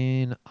 I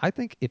mean, I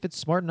think if it's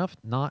smart enough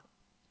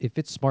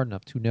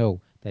to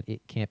know that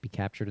it can't be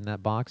captured in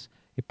that box,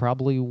 it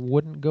probably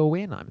wouldn't go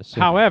in. I'm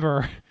assuming.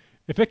 However,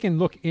 if it can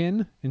look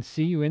in and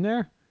see you in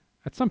there,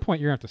 at some point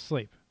you're gonna have to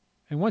sleep,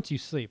 and once you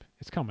sleep,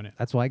 it's coming in.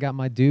 That's why I got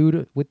my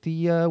dude with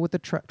the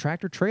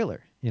tractor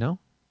trailer,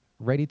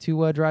 ready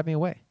to drive me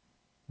away.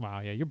 Wow,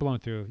 yeah, you're blowing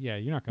through. Yeah,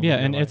 you're not gonna. Yeah,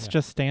 wonder and why, it's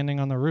just standing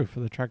on the roof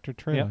of the tractor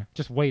yeah, trailer.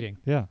 just waiting.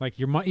 Yeah. Like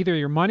either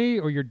your money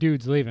or your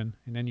dude's leaving,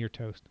 and then you're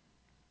toast.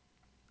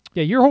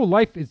 Yeah, your whole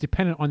life is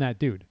dependent on that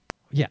dude.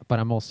 Yeah, but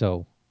I'm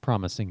also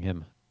promising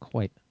him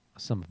quite a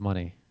sum of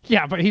money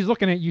Yeah, but he's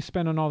looking at you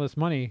spending all this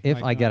money.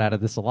 if like, I get out of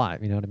this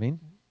alive. You know what I mean?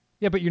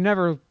 Yeah, but you're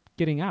never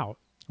getting out.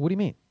 What do you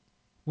mean?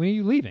 When are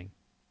you leaving?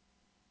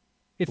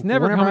 It's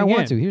never Whenever coming I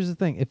want in. to. Here's the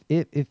thing: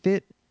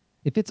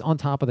 if it's on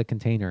top of the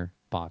container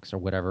box or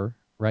whatever,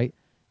 right?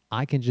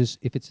 I can just,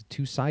 if it's a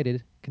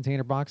 2-sided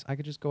container box, I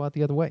could just go out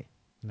the other way.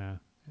 No,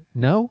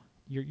 No,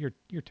 you're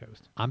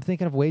toast. I'm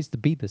thinking of ways to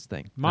beat this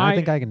thing. And My- I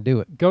think I can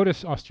do it. Go to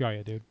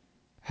Australia, dude.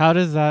 How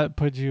does that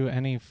put you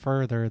any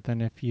further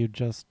than if you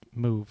just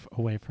move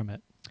away from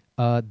it?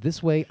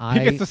 This way, He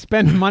gets to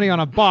spend money on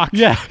a box.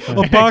 Yeah,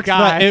 a box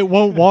Guy. that it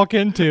won't walk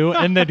into,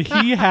 and then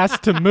he has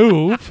to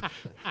move.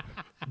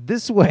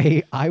 this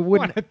way I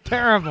wouldn't. What a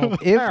terrible. If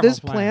terrible this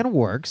plan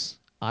works,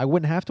 I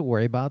wouldn't have to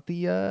worry about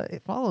the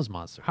It Follows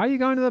monster. How are you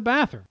going to the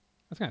bathroom?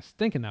 That's gonna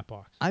stink in that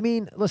box. I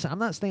mean, listen, I'm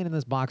not staying in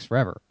this box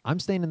forever. I'm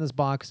staying in this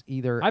box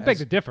either. I beg as-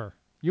 to differ.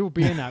 You will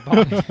be in that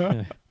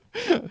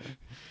box.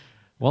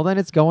 Well, then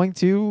it's going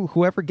to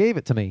whoever gave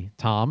it to me.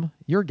 Tom,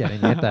 you're getting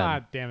it then.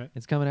 God damn it.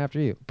 It's coming after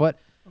you. But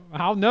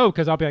I'll know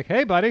because I'll be like,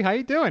 "Hey, buddy, how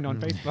you doing?" on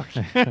Facebook.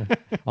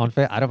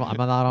 I'm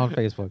not on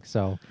Facebook,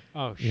 so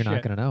Oh shit. You're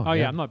not gonna know, Oh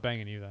yeah, yeah. I'm not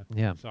banging you then.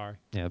 yeah, Sorry.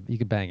 yeah. You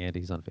can bang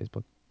Andy's on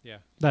Facebook. Yeah.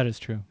 That is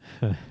true.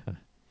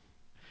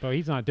 But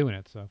he's not doing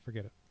it, so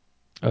forget it.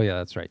 Oh yeah,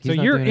 that's right. So He's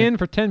not you're doing it. in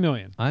for 10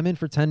 million. I'm in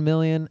for 10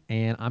 million,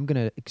 and I'm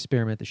gonna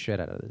experiment the shit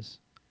out of this.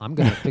 I'm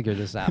gonna figure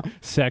this out.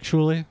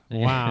 Sexually?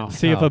 Wow.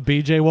 See if a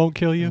BJ won't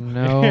kill you?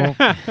 No.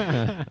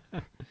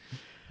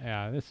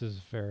 Yeah, this is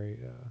very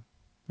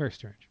very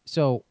strange.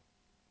 So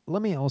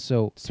let me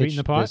also Sweeten pitch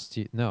the pot? this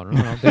to you. No.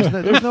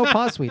 There's no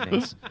pot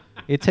sweetenings.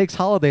 It takes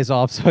holidays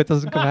off, so it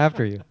doesn't come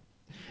after you.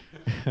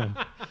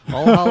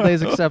 All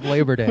holidays except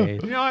Labor Day.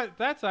 You know what?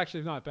 That's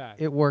actually not bad.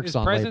 It works Is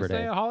on President's Labor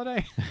Day Day. a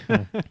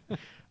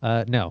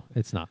holiday? No,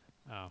 it's not.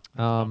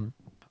 Oh.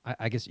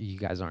 I guess you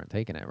guys aren't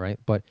taking it, right?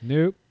 But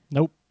Nope.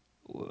 Nope.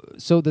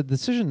 so the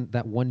decision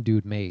that one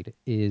dude made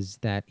is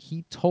that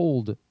he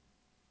told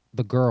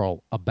the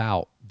girl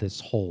about this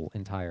whole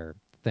entire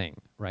thing,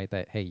 right?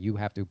 That, hey, you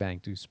have to bang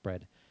to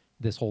spread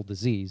this whole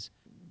disease.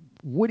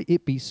 Would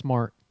it be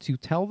smart to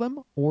tell them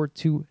or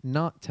to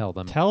not tell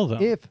them? Tell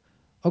them.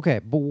 Okay,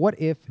 but what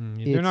if They're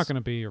not it's- going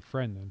to be your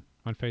friend then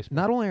on Facebook.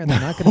 not only are they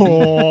not going to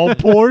be, Oh,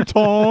 poor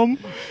Tom.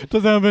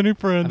 Doesn't have any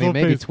friends I mean, on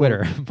maybe Facebook.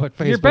 Twitter, but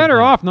Facebook. You're better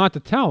no. off not to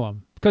tell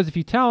them because if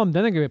you tell them,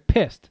 then they're going to get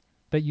pissed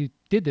that you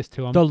did this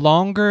to them. The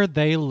longer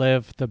they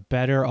live, the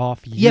better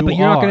off you Yeah, but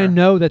you're not going are. to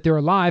know that they're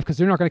alive because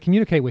they're not going to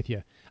communicate with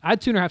you.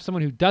 I'd sooner have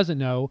someone who doesn't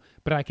know,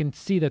 but I can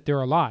see that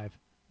they're alive.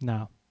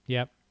 No.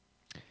 Yep,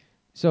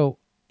 So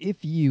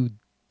if you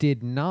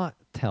did not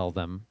tell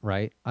them,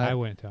 right? I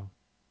wouldn't tell.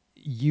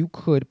 You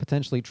could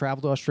potentially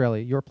travel to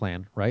Australia. Your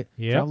plan, right?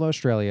 Yep. Travel to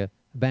Australia,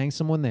 bang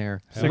someone there.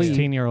 leave.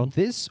 16-year-old.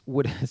 This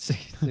would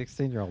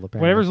 16-year-old apparently.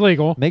 Whatever's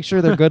legal. Make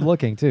sure they're good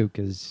looking too,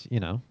 because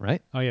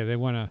right? Oh yeah, they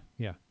want to.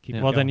 Yeah, keep.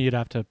 Yeah. it Well, then going. you'd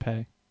have to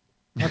pay.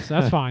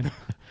 That's fine.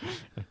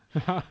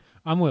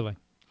 I'm willing.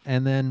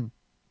 And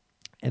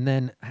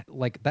then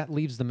like that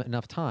leaves them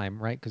enough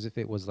time, right? Because if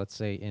it was, let's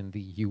say, in the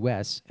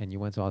U.S. and you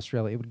went to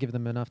Australia, it would give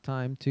them enough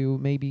time to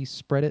maybe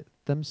spread it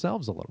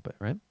themselves a little bit,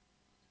 right?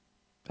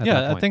 At that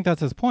Yeah, I point. think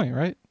that's his point,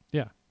 right?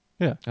 Yeah.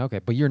 Yeah. Okay,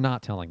 but you're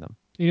not telling them.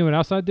 You know what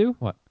else I'd do?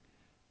 What?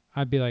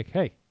 I'd be like,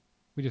 hey,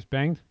 we just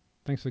banged.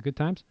 Thanks for the good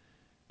times.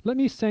 Let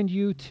me send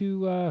you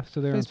to. So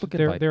they're Facebook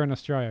invite. they're in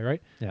Australia,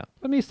 right? Yeah.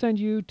 Let me send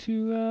you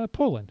to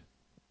Poland.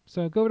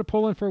 So go to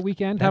Poland for a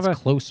weekend. That's have a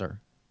closer.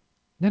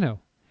 no,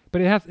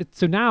 but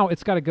so now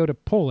it's got to go to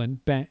Poland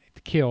to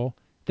kill,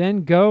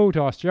 then go to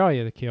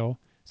Australia to kill.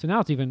 So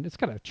now it's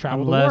got to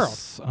travel the world.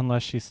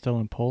 Unless she's still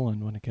in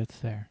Poland when it gets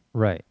there.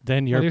 Right.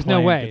 Then Well, your there's no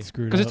plan way gets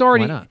screwed because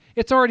up.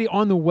 it's already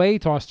on the way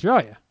to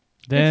Australia.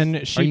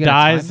 Then she you gonna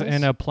time dies this?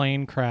 in a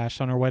plane crash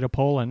on her way to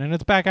Poland, and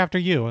it's back after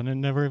you, and it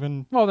never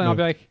even. Well, then I'll moved.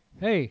 be like,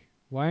 hey,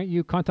 why don't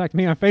you contact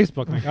me on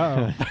Facebook? I'm like,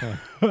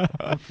 uh-oh.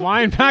 I'm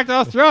flying back to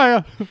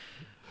Australia.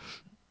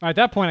 At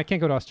that point, I can't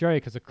go to Australia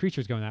because the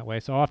creature's going that way,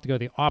 so I'll have to go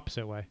the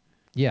opposite way.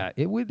 Yeah,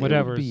 it would.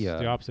 Whatever's be,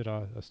 the opposite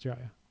of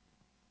Australia.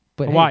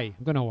 But hey, Hawaii.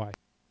 I'm going to Hawaii.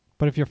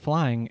 But if you're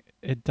flying,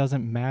 it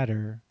doesn't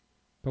matter.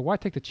 But why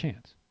take the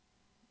chance?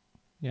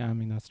 Yeah, I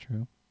mean that's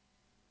true.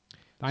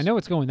 I know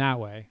it's going that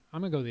way. I'm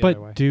going to go the other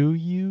way. But do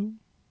you?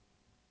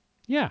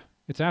 Yeah,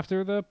 it's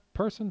after the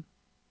person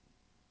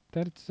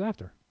that it's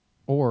after.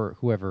 or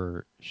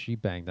whoever she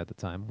banged at the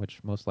time,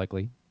 which most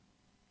likely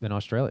in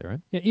Australia, right?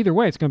 Yeah, either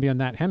way, it's going to be on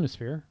that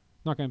hemisphere.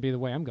 Not going to be the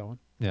way I'm going.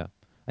 Yeah,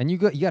 and you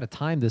got to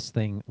time this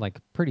thing like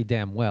pretty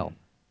damn well,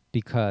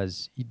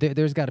 because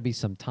there's got to be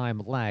some time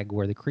lag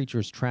where the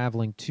creature's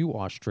traveling to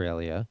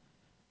Australia,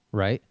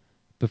 right,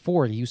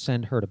 before you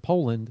send her to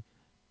Poland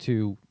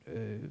to,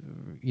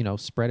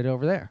 spread it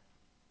over there.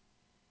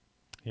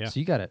 Yeah. So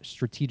you got to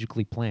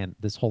strategically plan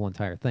this whole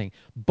entire thing,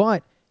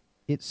 but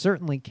it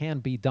certainly can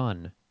be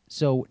done.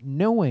 So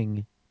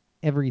knowing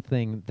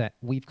everything that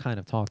we've kind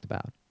of talked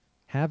about,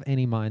 have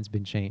any minds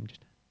been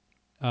changed?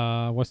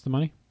 What's the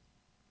money?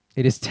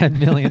 It is $10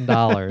 million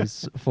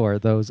for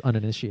those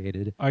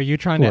uninitiated. Are you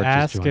trying Who to are just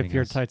ask if joining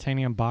your us.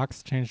 titanium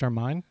box changed our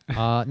mind?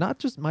 Not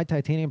just my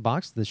titanium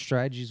box, the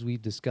strategies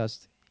we've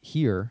discussed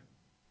here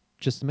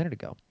just a minute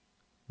ago.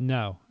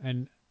 No,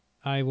 and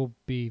I will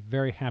be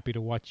very happy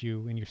to watch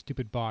you and your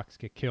stupid box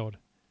get killed.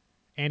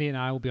 Andy and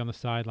I will be on the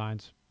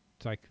sidelines.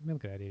 It's like,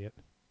 look at that idiot.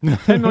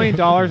 $10 million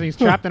and he's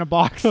trapped in a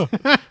box.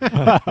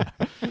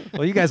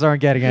 Well, you guys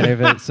aren't getting any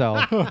of it,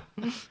 so.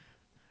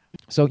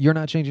 So you're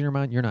not changing your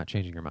mind? You're not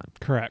changing your mind.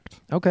 Correct.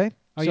 Okay.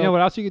 Oh, you know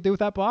what else you could do with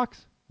that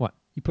box? What?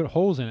 You put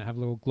holes in it, have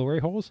little glory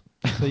holes,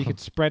 so you could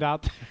spread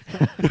out.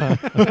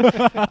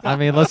 I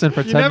mean, listen,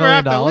 for You $10 never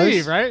million, have to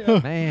leave,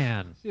 right?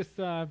 Man, Just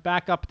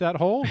back up that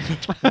hole.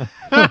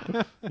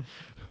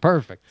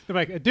 perfect. They're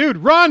like, dude,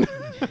 run!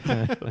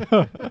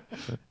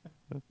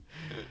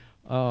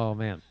 Oh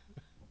man,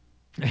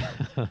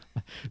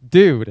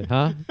 dude,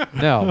 huh?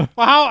 No,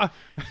 Well, how?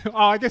 Oh,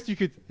 I guess you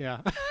could. Yeah.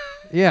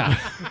 yeah.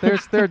 There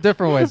are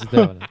different ways of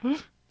doing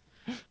it.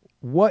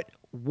 What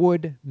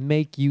would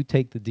make you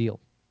take the deal?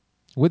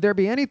 Would there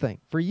be anything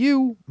for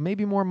you?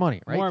 Maybe more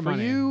money, right? More for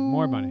money. you,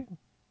 More money.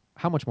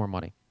 How much more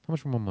money? How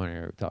much more money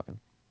are we talking?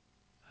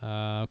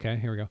 Okay,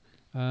 here we go.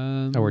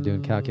 Oh, we're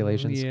doing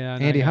calculations? Yeah.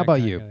 now I Andy, how gotta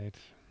about you? calculate.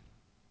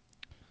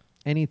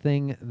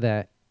 Anything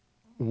that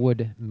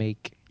would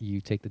make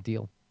you take the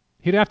deal?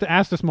 He'd have to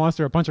ask this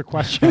monster a bunch of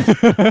questions.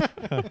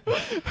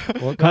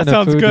 What kind of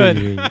sounds food good.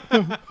 do you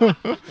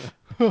eat?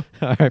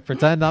 All right,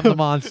 pretend I'm the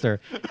monster.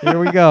 Here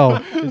we go.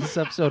 Is this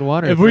episode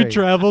 1 or If 3? we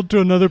traveled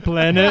to another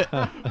planet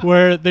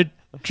where they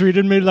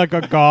treated me like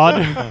a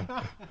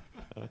god,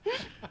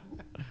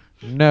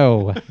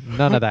 No,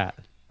 none of that.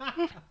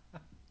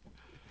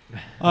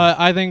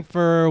 I think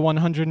for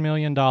 $100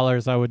 million,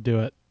 I would do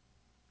it.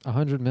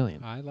 $100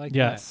 million. I like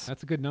Yes. that.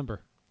 That's a good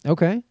number.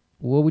 Okay.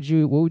 What would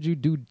you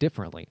do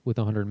differently with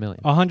 $100 million?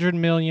 100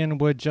 million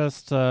would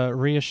just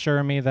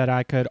reassure me that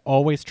I could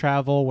always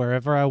travel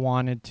wherever I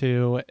wanted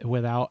to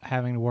without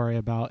having to worry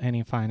about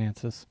any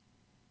finances.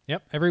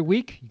 Yep. Every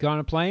week, you go on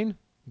a plane,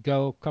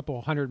 go a couple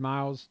 100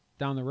 miles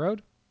down the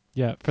road.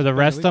 Yeah, for the Spend a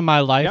rest week. of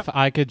my life, Yep.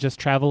 I could just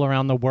travel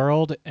around the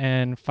world,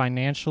 and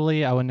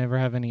financially, I would never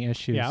have any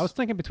issues. Yeah, I was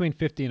thinking between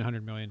 50 and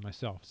 100 million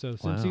myself. So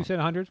since Wow. you said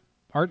 100,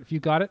 Art, if you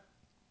got it,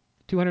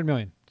 200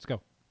 million. Let's go.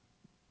 Well,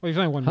 there's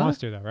only one Huh?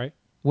 monster, though, right?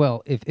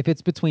 Well, if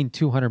it's between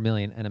 200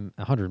 million and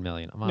 100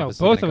 million, I'm No,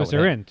 obviously both gonna of us go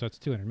with are him. in, so it's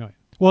 200 million.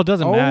 Well, it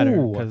doesn't matter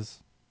Oh.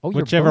 because Oh,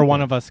 you're whichever both one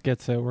in. of us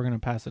gets it, we're going to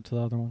pass it to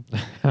the other one.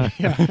 I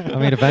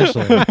mean,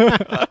 eventually.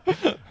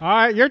 All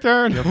right, your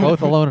turn. You're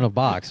both alone in a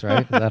box,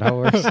 right? Is that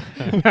how it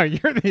works? No,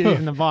 you're the idiot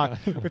in the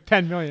box with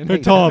 10 million. Hey,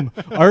 Tom,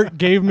 Art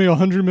gave me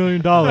 $100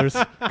 million.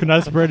 Can I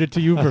spread it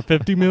to you for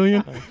 $50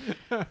 million?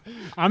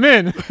 I'm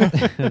in.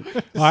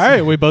 All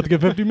right, we both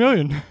get $50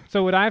 million.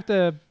 So would I have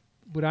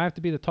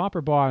to be the top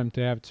or bottom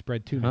to have it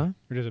spread to me? Huh?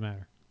 Or does it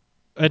matter?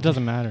 It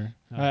doesn't matter.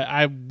 Oh.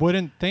 I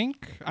wouldn't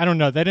think. I don't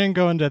know. They didn't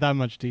go into that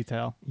much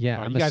detail.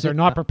 Yeah, Oh, you guys are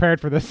not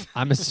prepared for this.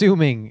 I'm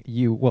assuming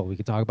you. Well, we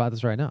could talk about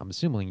this right now. I'm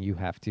assuming you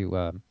have to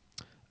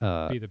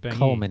Be the bangy.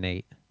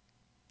 culminate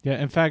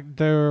Yeah, in fact,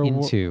 there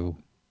into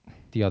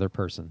the other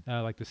person.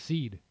 Like the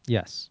seed.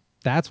 Yes,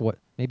 that's what.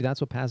 Maybe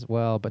that's what passes.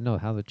 Well, but no,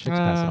 how the chicks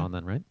pass it Uh, on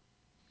then, right?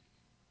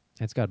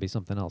 It's got to be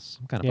something else.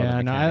 Some kind of Yeah,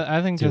 other no, mechanic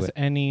I think to just it.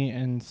 any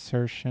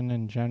insertion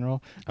in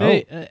general. Oh.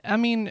 They, I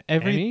mean,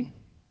 every. Any?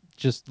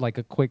 Just like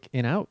a quick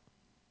in out.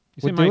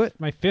 You Would say do it?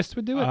 my fist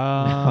would do it? No,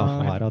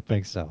 I Uh, don't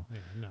think so. Yeah,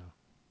 no.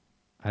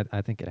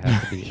 I think it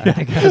has to be. I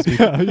think it has to be.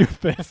 yeah, your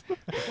face.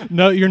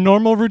 No, your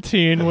normal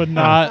routine would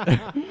not.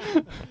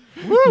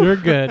 You're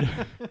good.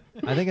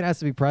 I think it has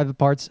to be private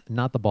parts,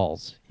 not the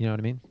balls. You know what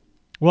I mean?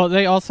 Well,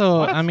 they also.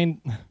 What? I mean,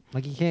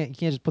 Like you can't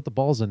just put the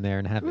balls in there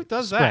and have Who it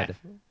does spread. that?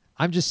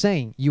 I'm just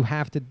saying you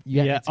have to.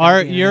 yeah, it's gotta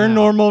our be in your and out.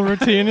 normal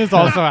routine is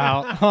also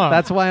out. Huh.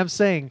 That's why I'm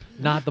saying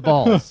not the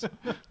balls.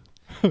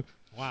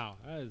 Wow,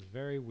 that is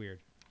very weird.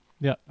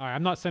 Yeah. All right,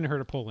 I'm not sending her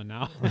to Poland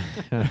now.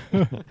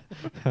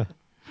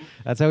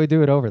 That's how we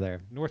do it over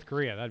there. North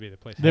Korea, that'd be the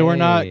place. They were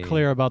not Hey.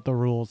 clear about the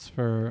rules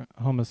for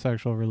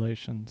homosexual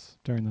relations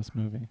during this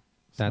movie.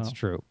 That's So,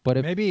 true. But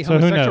if Maybe So who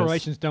homosexual knows?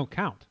 relations don't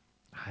count.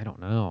 I don't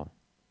know.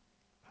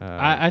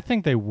 I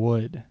think they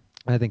would.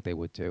 I think they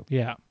would too.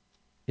 Yeah.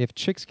 If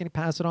chicks can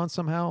pass it on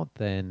somehow,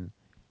 then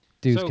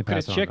dudes so can could a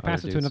pass it on. chick to pass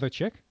other it to dudes. another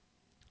chick?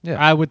 Yeah.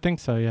 I would think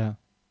so. Yeah.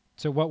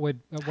 So at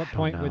what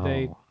point would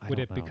they know. I would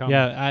don't it know. become?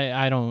 Yeah.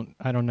 I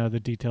don't know the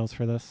details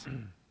for this.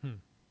 All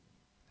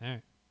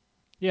right.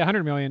 Yeah,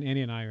 100 million.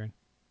 Andy and I are in.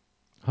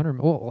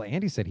 100. Well,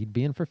 Andy said he'd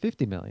be in for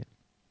 50 million,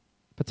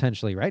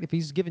 potentially, right? If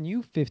he's giving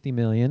you 50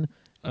 million.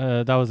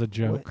 That was a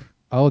joke.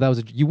 Oh, that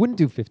was you wouldn't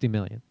do 50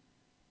 million.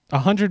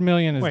 100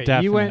 million is Wait,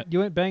 definite. you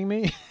went bang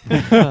me?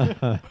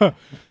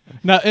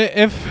 Now,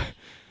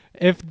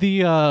 if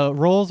the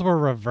roles were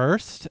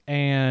reversed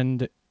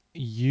and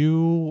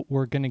you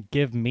were gonna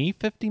give me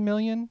 50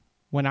 million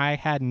when I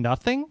had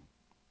nothing,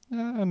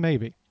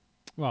 maybe.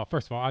 Well,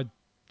 first of all, I'd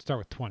start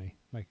with 20.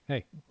 Like,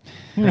 hey,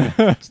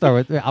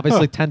 Start with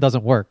obviously 10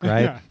 doesn't work,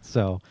 right? Yeah.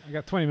 So I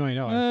got $20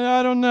 million.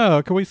 I don't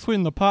know. Can we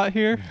sweeten the pot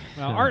here?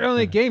 Well, Art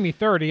only gave me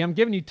 30. I'm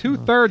giving you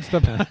 2/3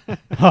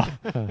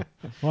 to.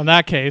 Well, in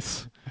that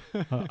case,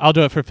 I'll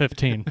do it for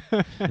 15.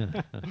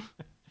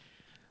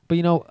 but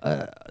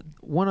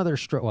one other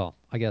well,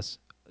 I guess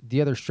the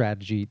other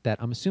strategy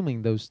that I'm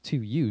assuming those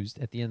two used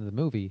at the end of the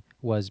movie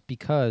was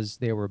because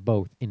they were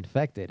both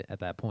infected at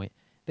that point.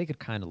 They could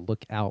kind of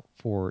look out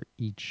for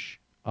each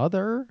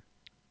other.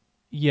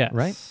 Yes.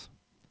 Right?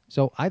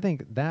 So I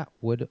think that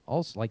would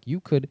also you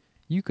could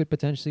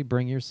potentially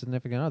bring your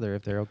significant other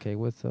if they're okay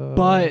with.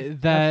 But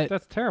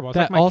that's terrible. It's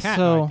that like my cat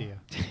also idea.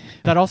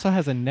 that also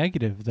has a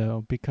negative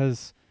though,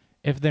 because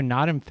if they're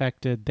not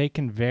infected, they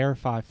can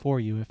verify for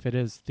you if it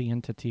is the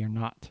entity or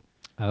not.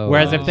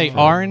 Whereas if they that's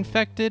true. are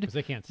infected, 'Cause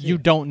they can't see you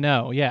it. don't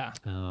know. Yeah,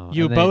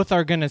 you and both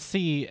are gonna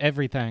see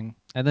everything.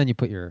 and then you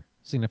put your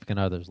significant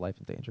other's life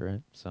in danger,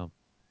 right? So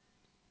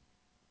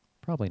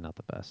probably not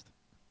the best.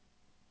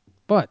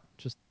 But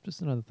just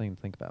another thing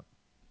to think about.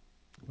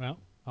 Well,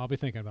 I'll be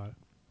thinking about it.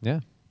 Yeah.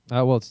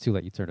 Well, it's too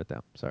late. You turned it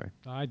down. Sorry.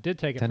 I did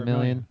take it 10 for $1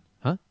 million. million.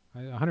 Huh?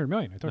 100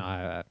 million. I told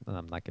No, you.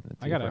 I'm not giving it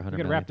to I you for gotta. 100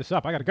 We gotta million. wrap this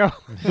up. I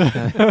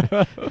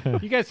gotta go.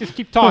 You guys just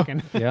keep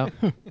talking. Yeah.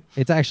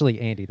 It's actually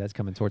Andy that's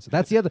coming towards.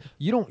 That's the other.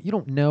 You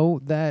don't know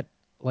that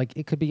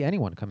it could be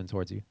anyone coming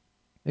towards you.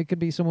 It could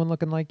be someone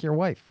looking like your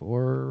wife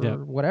or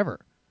whatever.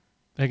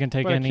 They can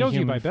take But it any kills you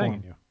human by form.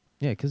 banging you.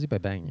 Yeah, because by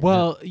banging you.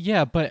 Well,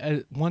 yeah,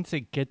 but once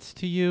it gets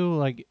to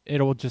you,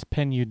 it'll just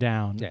pin you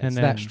down, yeah, and it's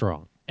then that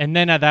strong. and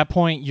then at that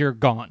point you're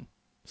gone.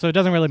 So it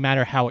doesn't really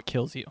matter how it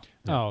kills you.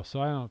 Oh, so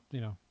I don't,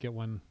 get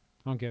one.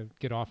 I don't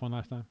get off one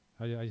last time.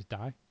 I just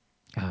die.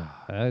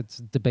 It's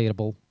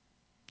debatable.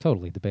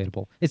 Totally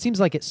debatable. It seems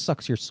like it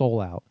sucks your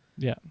soul out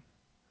Yeah.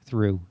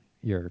 through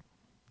your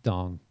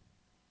dong.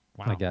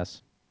 Wow. I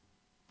guess.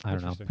 I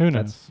don't know. Interesting. Who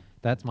knows?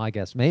 That's my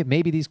guess.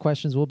 Maybe these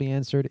questions will be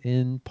answered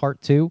in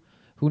part 2.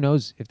 Who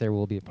knows if there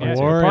will be a part Yeah,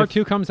 2. Or if part if-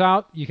 2 comes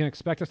out, you can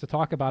expect us to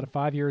talk about it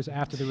 5 years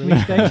after the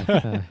release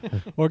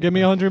date. Or give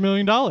me $100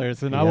 million,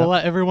 and I Yeah. will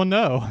let everyone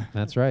know.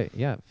 That's right.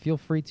 Yeah, feel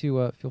free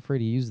to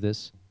use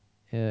this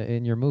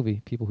in your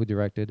movie. People who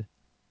directed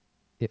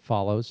It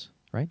Follows,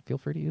 right? Feel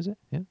free to use it.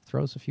 Yeah,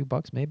 throw us a few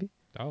bucks maybe.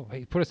 Oh,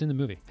 hey, put us in the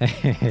movie.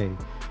 Hey,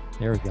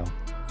 there we go.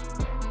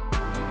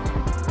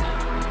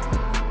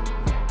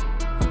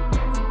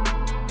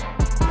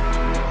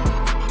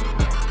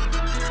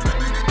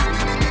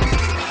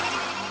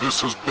 This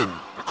has been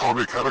a Call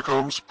Me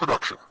Catacombs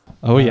production.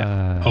 Oh,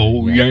 yeah.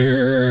 Oh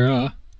yeah.